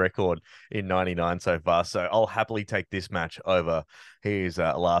spotty record in '99 so far, so I'll happily take this match over his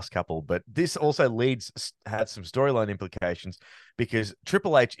last couple. But this also had some storyline implications, because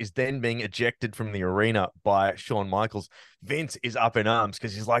Triple H is then being ejected from the arena by Shawn Michaels. Vince is up in arms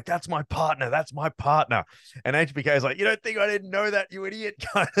because he's like, "That's my partner, that's my partner," and HBK is like, "You don't think I didn't know that, you idiot?"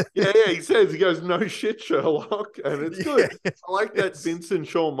 Yeah, he goes, "No shit, Sherlock," and it's good. I like that Vince and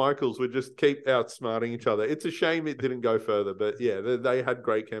Shawn Michaels would just keep outsmarting each other. It's a shame it didn't go further, but yeah, they had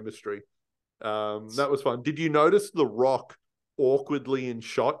great chemistry. That was fun. Did you notice The Rock awkwardly in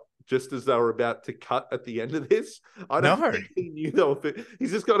shot just as they were about to cut at the end of this? I don't think he knew they were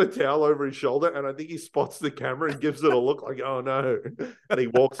he's just got a towel over his shoulder, and I think he spots the camera and gives it a look like, oh no, and he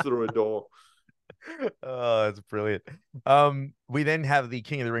walks through a door. Oh, that's brilliant. We then have the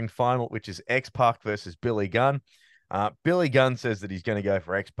King of the Ring final, which is X-Pac versus Billy Gunn. Billy Gunn says that he's going to go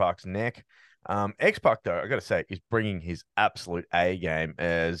for X-Pac's neck. X-Pac, though, I got to say, is bringing his absolute A game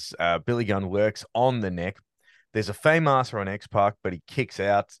as Billy Gunn works on the neck. There's a Faymaster on X-Pac, but he kicks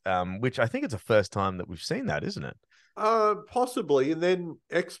out, which I think it's the first time that we've seen that, isn't it? Possibly. And then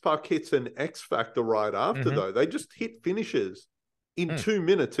X-Pac hits an X-Factor right after, though. They just hit finishes in 2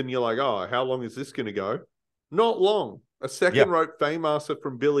 minutes, and you're like, oh, how long is this going to go? Not long. A second rope Faymaster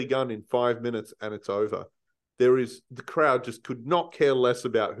from Billy Gunn in 5 minutes, and it's over. The crowd just could not care less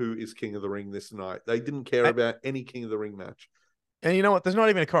about who is King of the Ring this night. They didn't care about any King of the Ring match. And you know what? There's not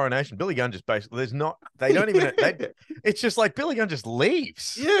even a coronation. Billy Gunn just basically, they don't even, it's just like Billy Gunn just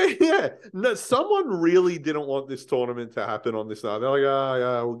leaves. Yeah. No, someone really didn't want this tournament to happen on this night. They're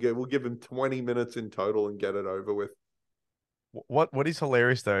like, we'll give him 20 minutes in total and get it over with. What is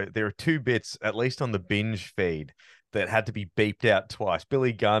hilarious, though, there are two bits, at least on the binge feed, that had to be beeped out twice.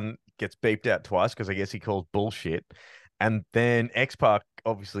 Billy Gunn gets beeped out twice because I guess he calls bullshit. And then X-Pac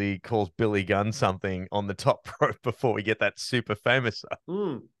obviously calls Billy Gunn something on the top rope before we get that super famous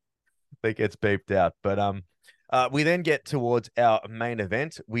that gets beeped out. But we then get towards our main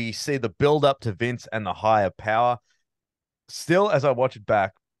event. We see the build up to Vince and the higher power. Still, as I watch it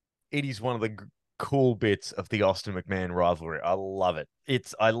back, it is one of the cool bits of the Austin McMahon rivalry. I love it.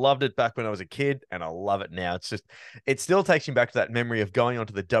 I loved it back when I was a kid, and I love it now. It still takes me back to that memory of going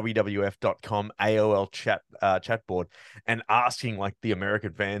onto the WWF.com AOL chat board and asking like the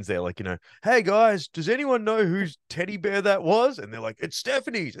American fans there, like, hey guys, does anyone know whose teddy bear that was? And they're like, it's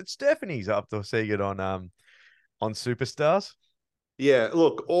Stephanie's, after seeing it on Superstars. Yeah,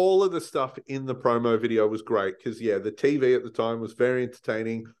 look, all of the stuff in the promo video was great because, the TV at the time was very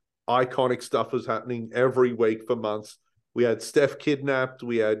entertaining. Iconic stuff was happening every week for months. We had Steph kidnapped.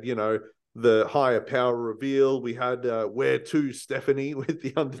 We had, the higher power reveal. We had Where to Stephanie with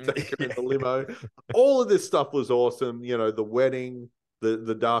the Undertaker in the limo. All of this stuff was awesome. The wedding,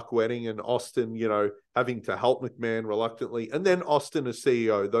 the dark wedding, and Austin, having to help McMahon reluctantly. And then Austin as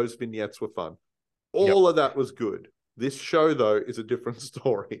CEO. Those vignettes were fun. All of that was good. This show, though, is a different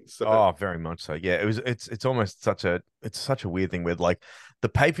story. So. Very much so. Yeah, it's almost such a weird thing with like the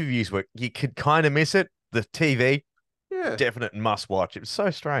pay-per-views where you could kind of miss it. The TV, definite must watch. It was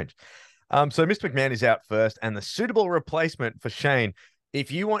so strange. So Mr. McMahon is out first, and the suitable replacement for Shane.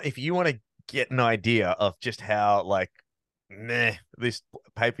 If you want to get an idea of just how like this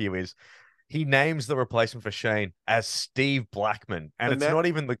pay-per-view is, He names the replacement for Shane as Steve Blackman, and it's not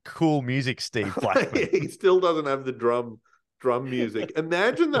even the cool music Steve Blackman. He still doesn't have the drum music.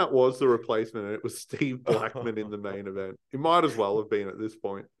 Imagine that was the replacement and it was Steve Blackman in the main event. It might as well have been at this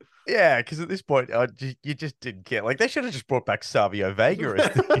point. Yeah, because at this point, you just didn't care. Like, they should have just brought back Savio Vega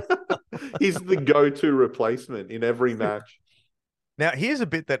as He's the go-to replacement in every match. Now, here's a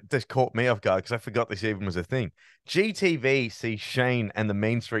bit that just caught me off guard because I forgot this even was a thing. GTV sees Shane and the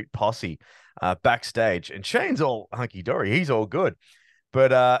Mean Street Posse backstage, and Shane's all hunky-dory. He's all good.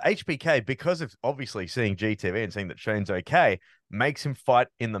 But HBK, because of obviously seeing GTV and seeing that Shane's okay, makes him fight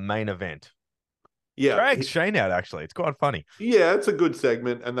in the main event. Yeah. Drags Shane out, actually. It's quite funny. Yeah, it's a good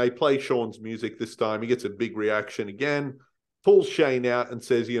segment, and they play Sean's music this time. He gets a big reaction again, pulls Shane out and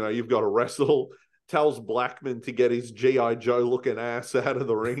says, you've got to wrestle. Tells Blackman to get his G.I. Joe looking ass out of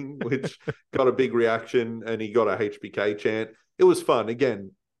the ring, which got a big reaction, and he got a HBK chant. It was fun.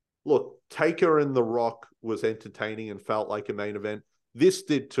 Again, look, Taker and The Rock was entertaining and felt like a main event. This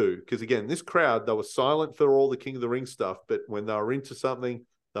did too, because again, this crowd, they were silent for all the King of the Ring stuff, but when they were into something,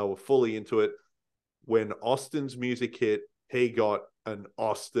 they were fully into it. When Austin's music hit, he got an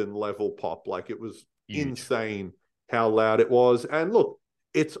Austin level pop. Like, it was insane how loud it was. And look,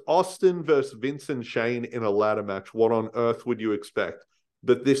 it's Austin versus Vince and Shane in a ladder match. What on earth would you expect?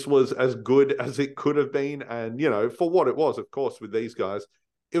 But this was as good as it could have been. And, for what it was, of course, with these guys,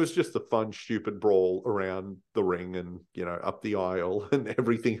 it was just a fun, stupid brawl around the ring and, up the aisle and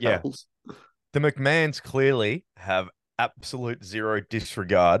everything else. The McMahons clearly have absolute zero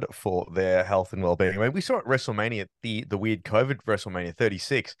disregard for their health and well-being. I mean, we saw at WrestleMania, the weird COVID WrestleMania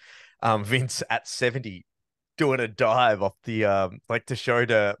 36, Vince at 70 doing a dive off the to show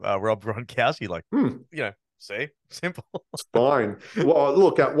to Rob Gronkowski, see, simple. It's fine. Well,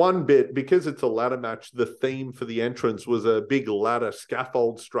 look, at one bit, because it's a ladder match, the theme for the entrance was a big ladder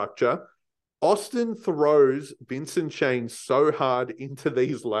scaffold structure. Austin throws Vince and Shane so hard into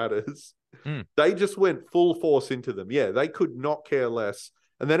these ladders, they just went full force into them. Yeah, they could not care less.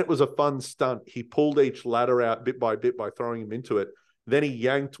 And then it was a fun stunt. He pulled each ladder out bit by throwing him into it. Then he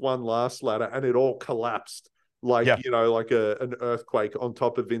yanked one last ladder and it all collapsed like an earthquake on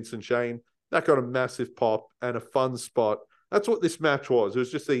top of Vince and Shane. That got a massive pop and a fun spot. That's what this match was. It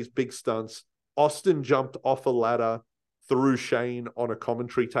was just these big stunts. Austin jumped off a ladder, threw Shane on a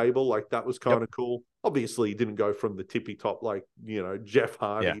commentary table. Like, that was kind of cool. Obviously, he didn't go from the tippy top like, Jeff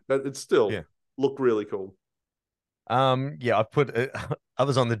Hardy, but it still looked really cool. I put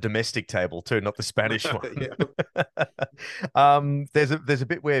others on the domestic table too, not the Spanish one. There's a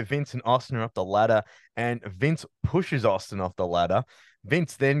bit where Vince and Austin are up the ladder, and Vince pushes Austin off the ladder.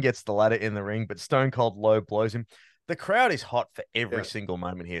 Vince then gets the ladder in the ring, but Stone Cold low blows him. The crowd is hot for every single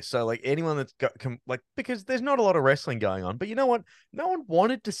moment here. So, like, anyone that's got because there's not a lot of wrestling going on, but you know what? No one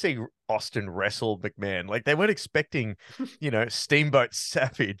wanted to see Austin wrestle McMahon. Like, they weren't expecting, Steamboat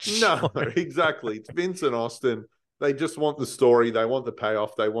Savage. No, exactly. It's Vince and Austin. They just want the story. They want the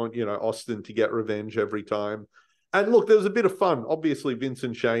payoff. They want, Austin to get revenge every time. And look, there was a bit of fun. Obviously, Vince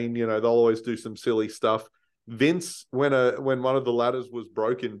and Shane, they'll always do some silly stuff. Vince, when one of the ladders was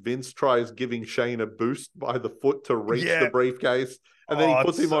broken, Vince tries giving Shane a boost by the foot to reach the briefcase. And then he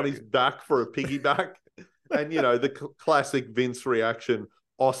puts him on his back for a piggyback. And, the classic Vince reaction,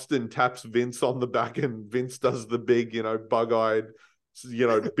 Austin taps Vince on the back and Vince does the big, bug-eyed,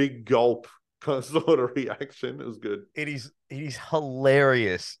 big gulp sort of reaction. It was good. It is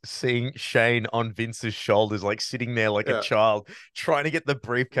hilarious seeing Shane on Vince's shoulders, like sitting there like a child trying to get the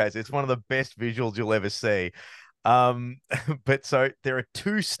briefcase. It's one of the best visuals you'll ever see. But so there are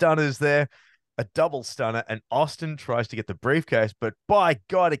two stunners there, a double stunner, and Austin tries to get the briefcase, but by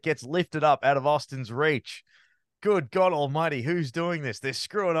God, it gets lifted up out of Austin's reach. Good God Almighty, who's doing this? They're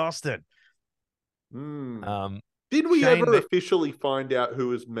screwing Austin. Did we ever officially find out who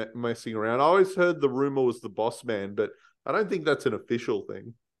was messing around? I always heard the rumor was the boss man, but I don't think that's an official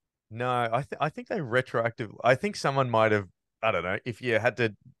thing. No, I think they retroactive. I think someone might have, I don't know, if you had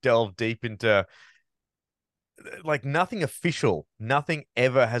to delve deep into, like, nothing official, nothing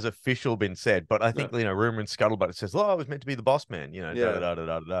ever has official been said. But I think, rumor and scuttlebutt, it says, oh, it was meant to be the boss man,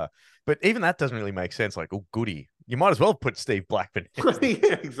 da. But even that doesn't really make sense. Like, oh, goody. You might as well put Steve Blackman in.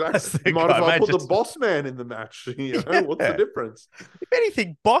 Yeah, exactly. You might as well put the boss man in the match. What's the difference? If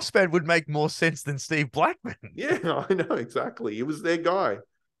anything, boss man would make more sense than Steve Blackman. Yeah, I know, exactly. He was their guy.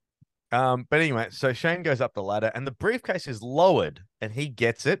 But anyway, so Shane goes up the ladder and the briefcase is lowered and he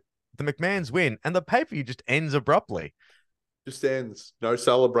gets it. The McMahons win and the pay-per-view just ends abruptly. Just ends. No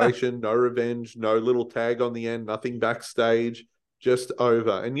celebration, no revenge, no little tag on the end, nothing backstage. Just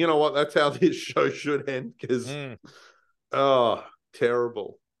over. And you know what? That's how this show should end because,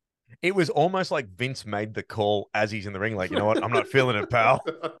 terrible. It was almost like Vince made the call as he's in the ring, like, you know what? I'm not feeling it, pal.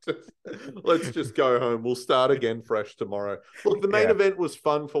 Let's just go home. We'll start again fresh tomorrow. Look, the main Yeah. event was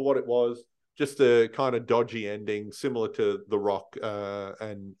fun for what it was. Just a kind of dodgy ending, similar to The Rock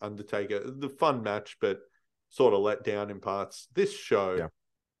and Undertaker. The fun match, but sort of let down in parts. This show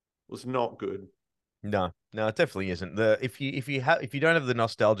was not good. No, it definitely isn't. If you don't have the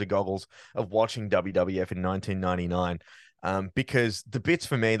nostalgia goggles of watching WWF in 1999, because the bits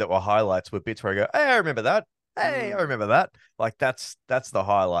for me that were highlights were bits where I go, hey, I remember that. Hey, I remember that. Like that's the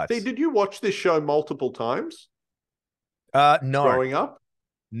highlights. See, did you watch this show multiple times? No, growing up?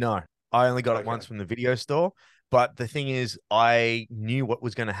 no. I only got it once from the video store. But the thing is, I knew what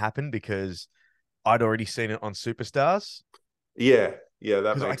was going to happen because I'd already seen it on Superstars. Yeah,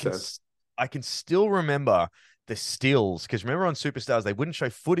 that makes sense. I can still remember the stills because remember on Superstars they wouldn't show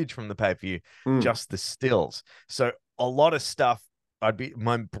footage from the pay-per-view, just the stills. So a lot of stuff my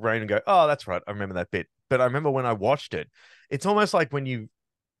brain would go, oh, that's right, I remember that bit. But I remember when I watched it, it's almost like when you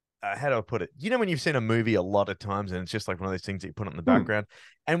how do I put it? You know, when you've seen a movie a lot of times and it's just like one of those things that you put on the background.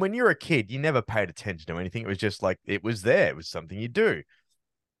 And when you're a kid, you never paid attention to anything. It was just like it was there. It was something you do.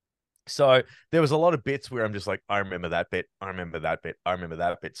 So there was a lot of bits where I'm just like, I remember that bit. I remember that bit. I remember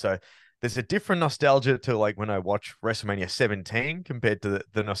that bit. So there's a different nostalgia to like when I watch WrestleMania 17 compared to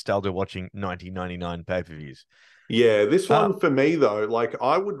the nostalgia watching 1999 pay-per-views. Yeah, this one for me though, like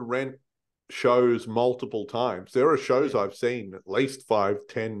I would rent shows multiple times. There are shows I've seen at least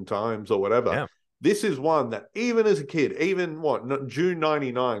 5-10 times or whatever. Yeah. This is one that even as a kid, even June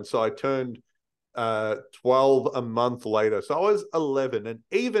 99, so I turned 12 a month later. So I was 11, and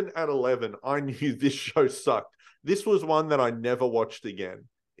even at 11, I knew this show sucked. This was one that I never watched again.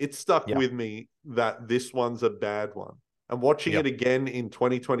 It stuck with me that this one's a bad one. And watching it again in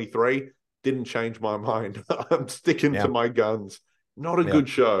 2023 didn't change my mind. I'm sticking to my guns. Not a good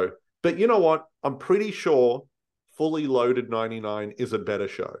show. But you know what? I'm pretty sure Fully Loaded 99 is a better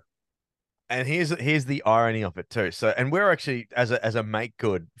show. And here's the irony of it too. So, and we're actually as a make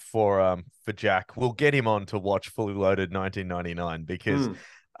good for Jack, we'll get him on to watch Fully Loaded 1999 because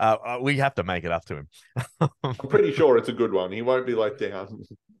we have to make it up to him. I'm pretty sure it's a good one. He won't be let down.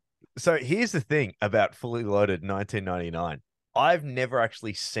 So here's the thing about Fully Loaded 1999. I've never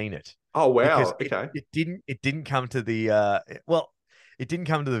actually seen it. Oh wow! Because okay, it didn't come to the it didn't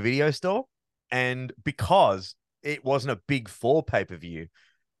come to the video store, and because it wasn't a big four pay-per-view,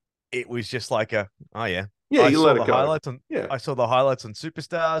 it was just like I saw the highlights on I saw the highlights on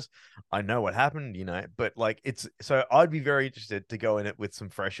Superstars. I know what happened, you know, but like so I'd be very interested to go in it with some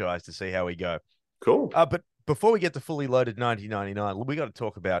fresh eyes to see how we go. Cool. But before we get to Fully Loaded 1999, we got to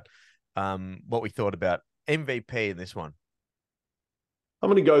talk about what we thought about MVP in this one. I'm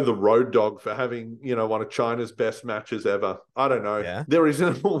going to go the Road Dogg for having, one of China's best matches ever. I don't know. Yeah. There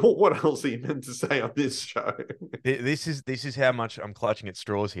isn't. What else are you meant to say on this show? This is how much I'm clutching at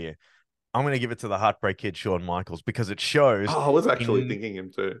straws here. I'm going to give it to the Heartbreak Kid, Shawn Michaels, because it shows. Oh, I was actually thinking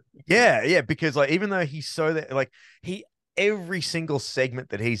him too. Yeah, because like even though he's so that like every single segment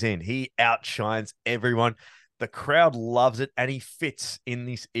that he's in, he outshines everyone. The crowd loves it, and he fits in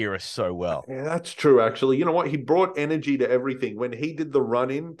this era so well. Yeah, that's true, actually. You know what? He brought energy to everything. When he did the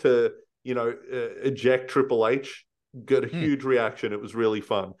run-in to, eject Triple H, got a huge reaction. It was really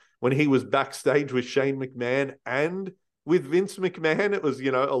fun. When he was backstage with Shane McMahon and with Vince McMahon, it was, a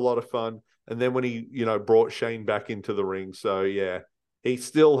lot of fun. And then when he, brought Shane back into the ring. So, yeah, he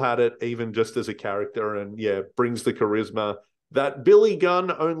still had it, even just as a character, and, brings the charisma that Billy Gunn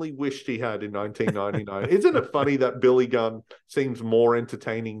only wished he had in 1999. Isn't it funny that Billy Gunn seems more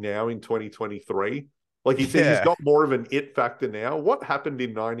entertaining now in 2023? Like he's got more of an it factor now. What happened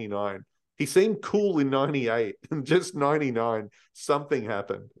in 99? He seemed cool in 98, and just 99, something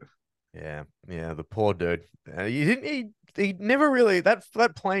happened. Yeah, the poor dude. He never really that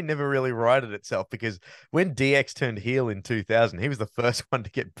plane never really righted itself, because when DX turned heel in 2000, he was the first one to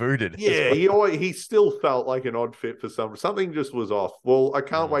get booted. Yeah, he still felt like an odd fit for something just was off. Well, I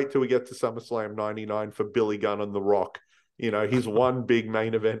can't wait till we get to SummerSlam 99 for Billy Gunn and The Rock. His one big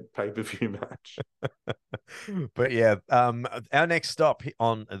main event pay-per-view match. But yeah, our next stop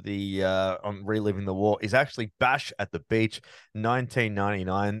on Reliving the War is actually Bash at the Beach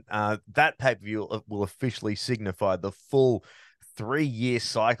 1999. That pay-per-view will officially signify the full 3-year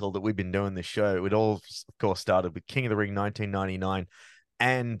cycle that we've been doing this show. It all, of course, started with King of the Ring 1999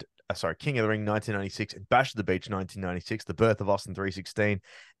 and King of the Ring 1996 and Bash at the Beach 1996, the birth of Austin 316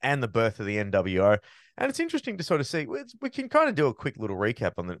 and the birth of the NWO. And it's interesting to sort of see, we can kind of do a quick little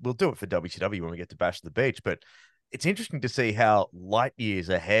recap on that. We'll do it for WCW when we get to Bash at the Beach, but it's interesting to see how light years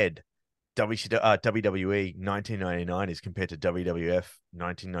ahead WWE 1999 is compared to WWF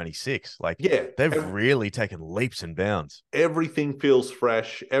 1996. Like, Yeah, they've really taken leaps and bounds. Everything feels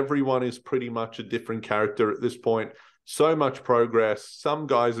fresh. Everyone is pretty much a different character at this point. So much progress. Some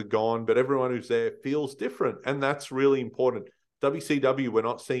guys are gone, but everyone who's there feels different. And that's really important. WCW, we're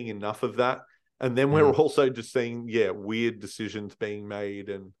not seeing enough of that. And then we're also just seeing, weird decisions being made.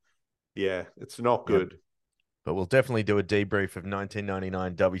 And it's not good. Yep. But we'll definitely do a debrief of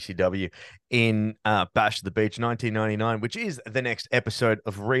 1999 WCW in Bash of the Beach 1999, which is the next episode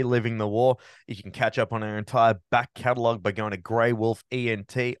of Reliving the War. You can catch up on our entire back catalogue by going to Grey Wolf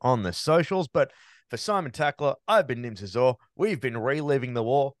ENT on the socials. But for Simon Tackler, I've been Nims Azor. We've been Reliving the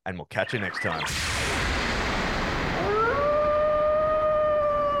War, and we'll catch you next time.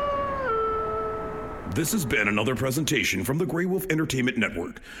 This has been another presentation from the Grey Wolf Entertainment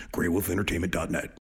Network, greywolfentertainment.net.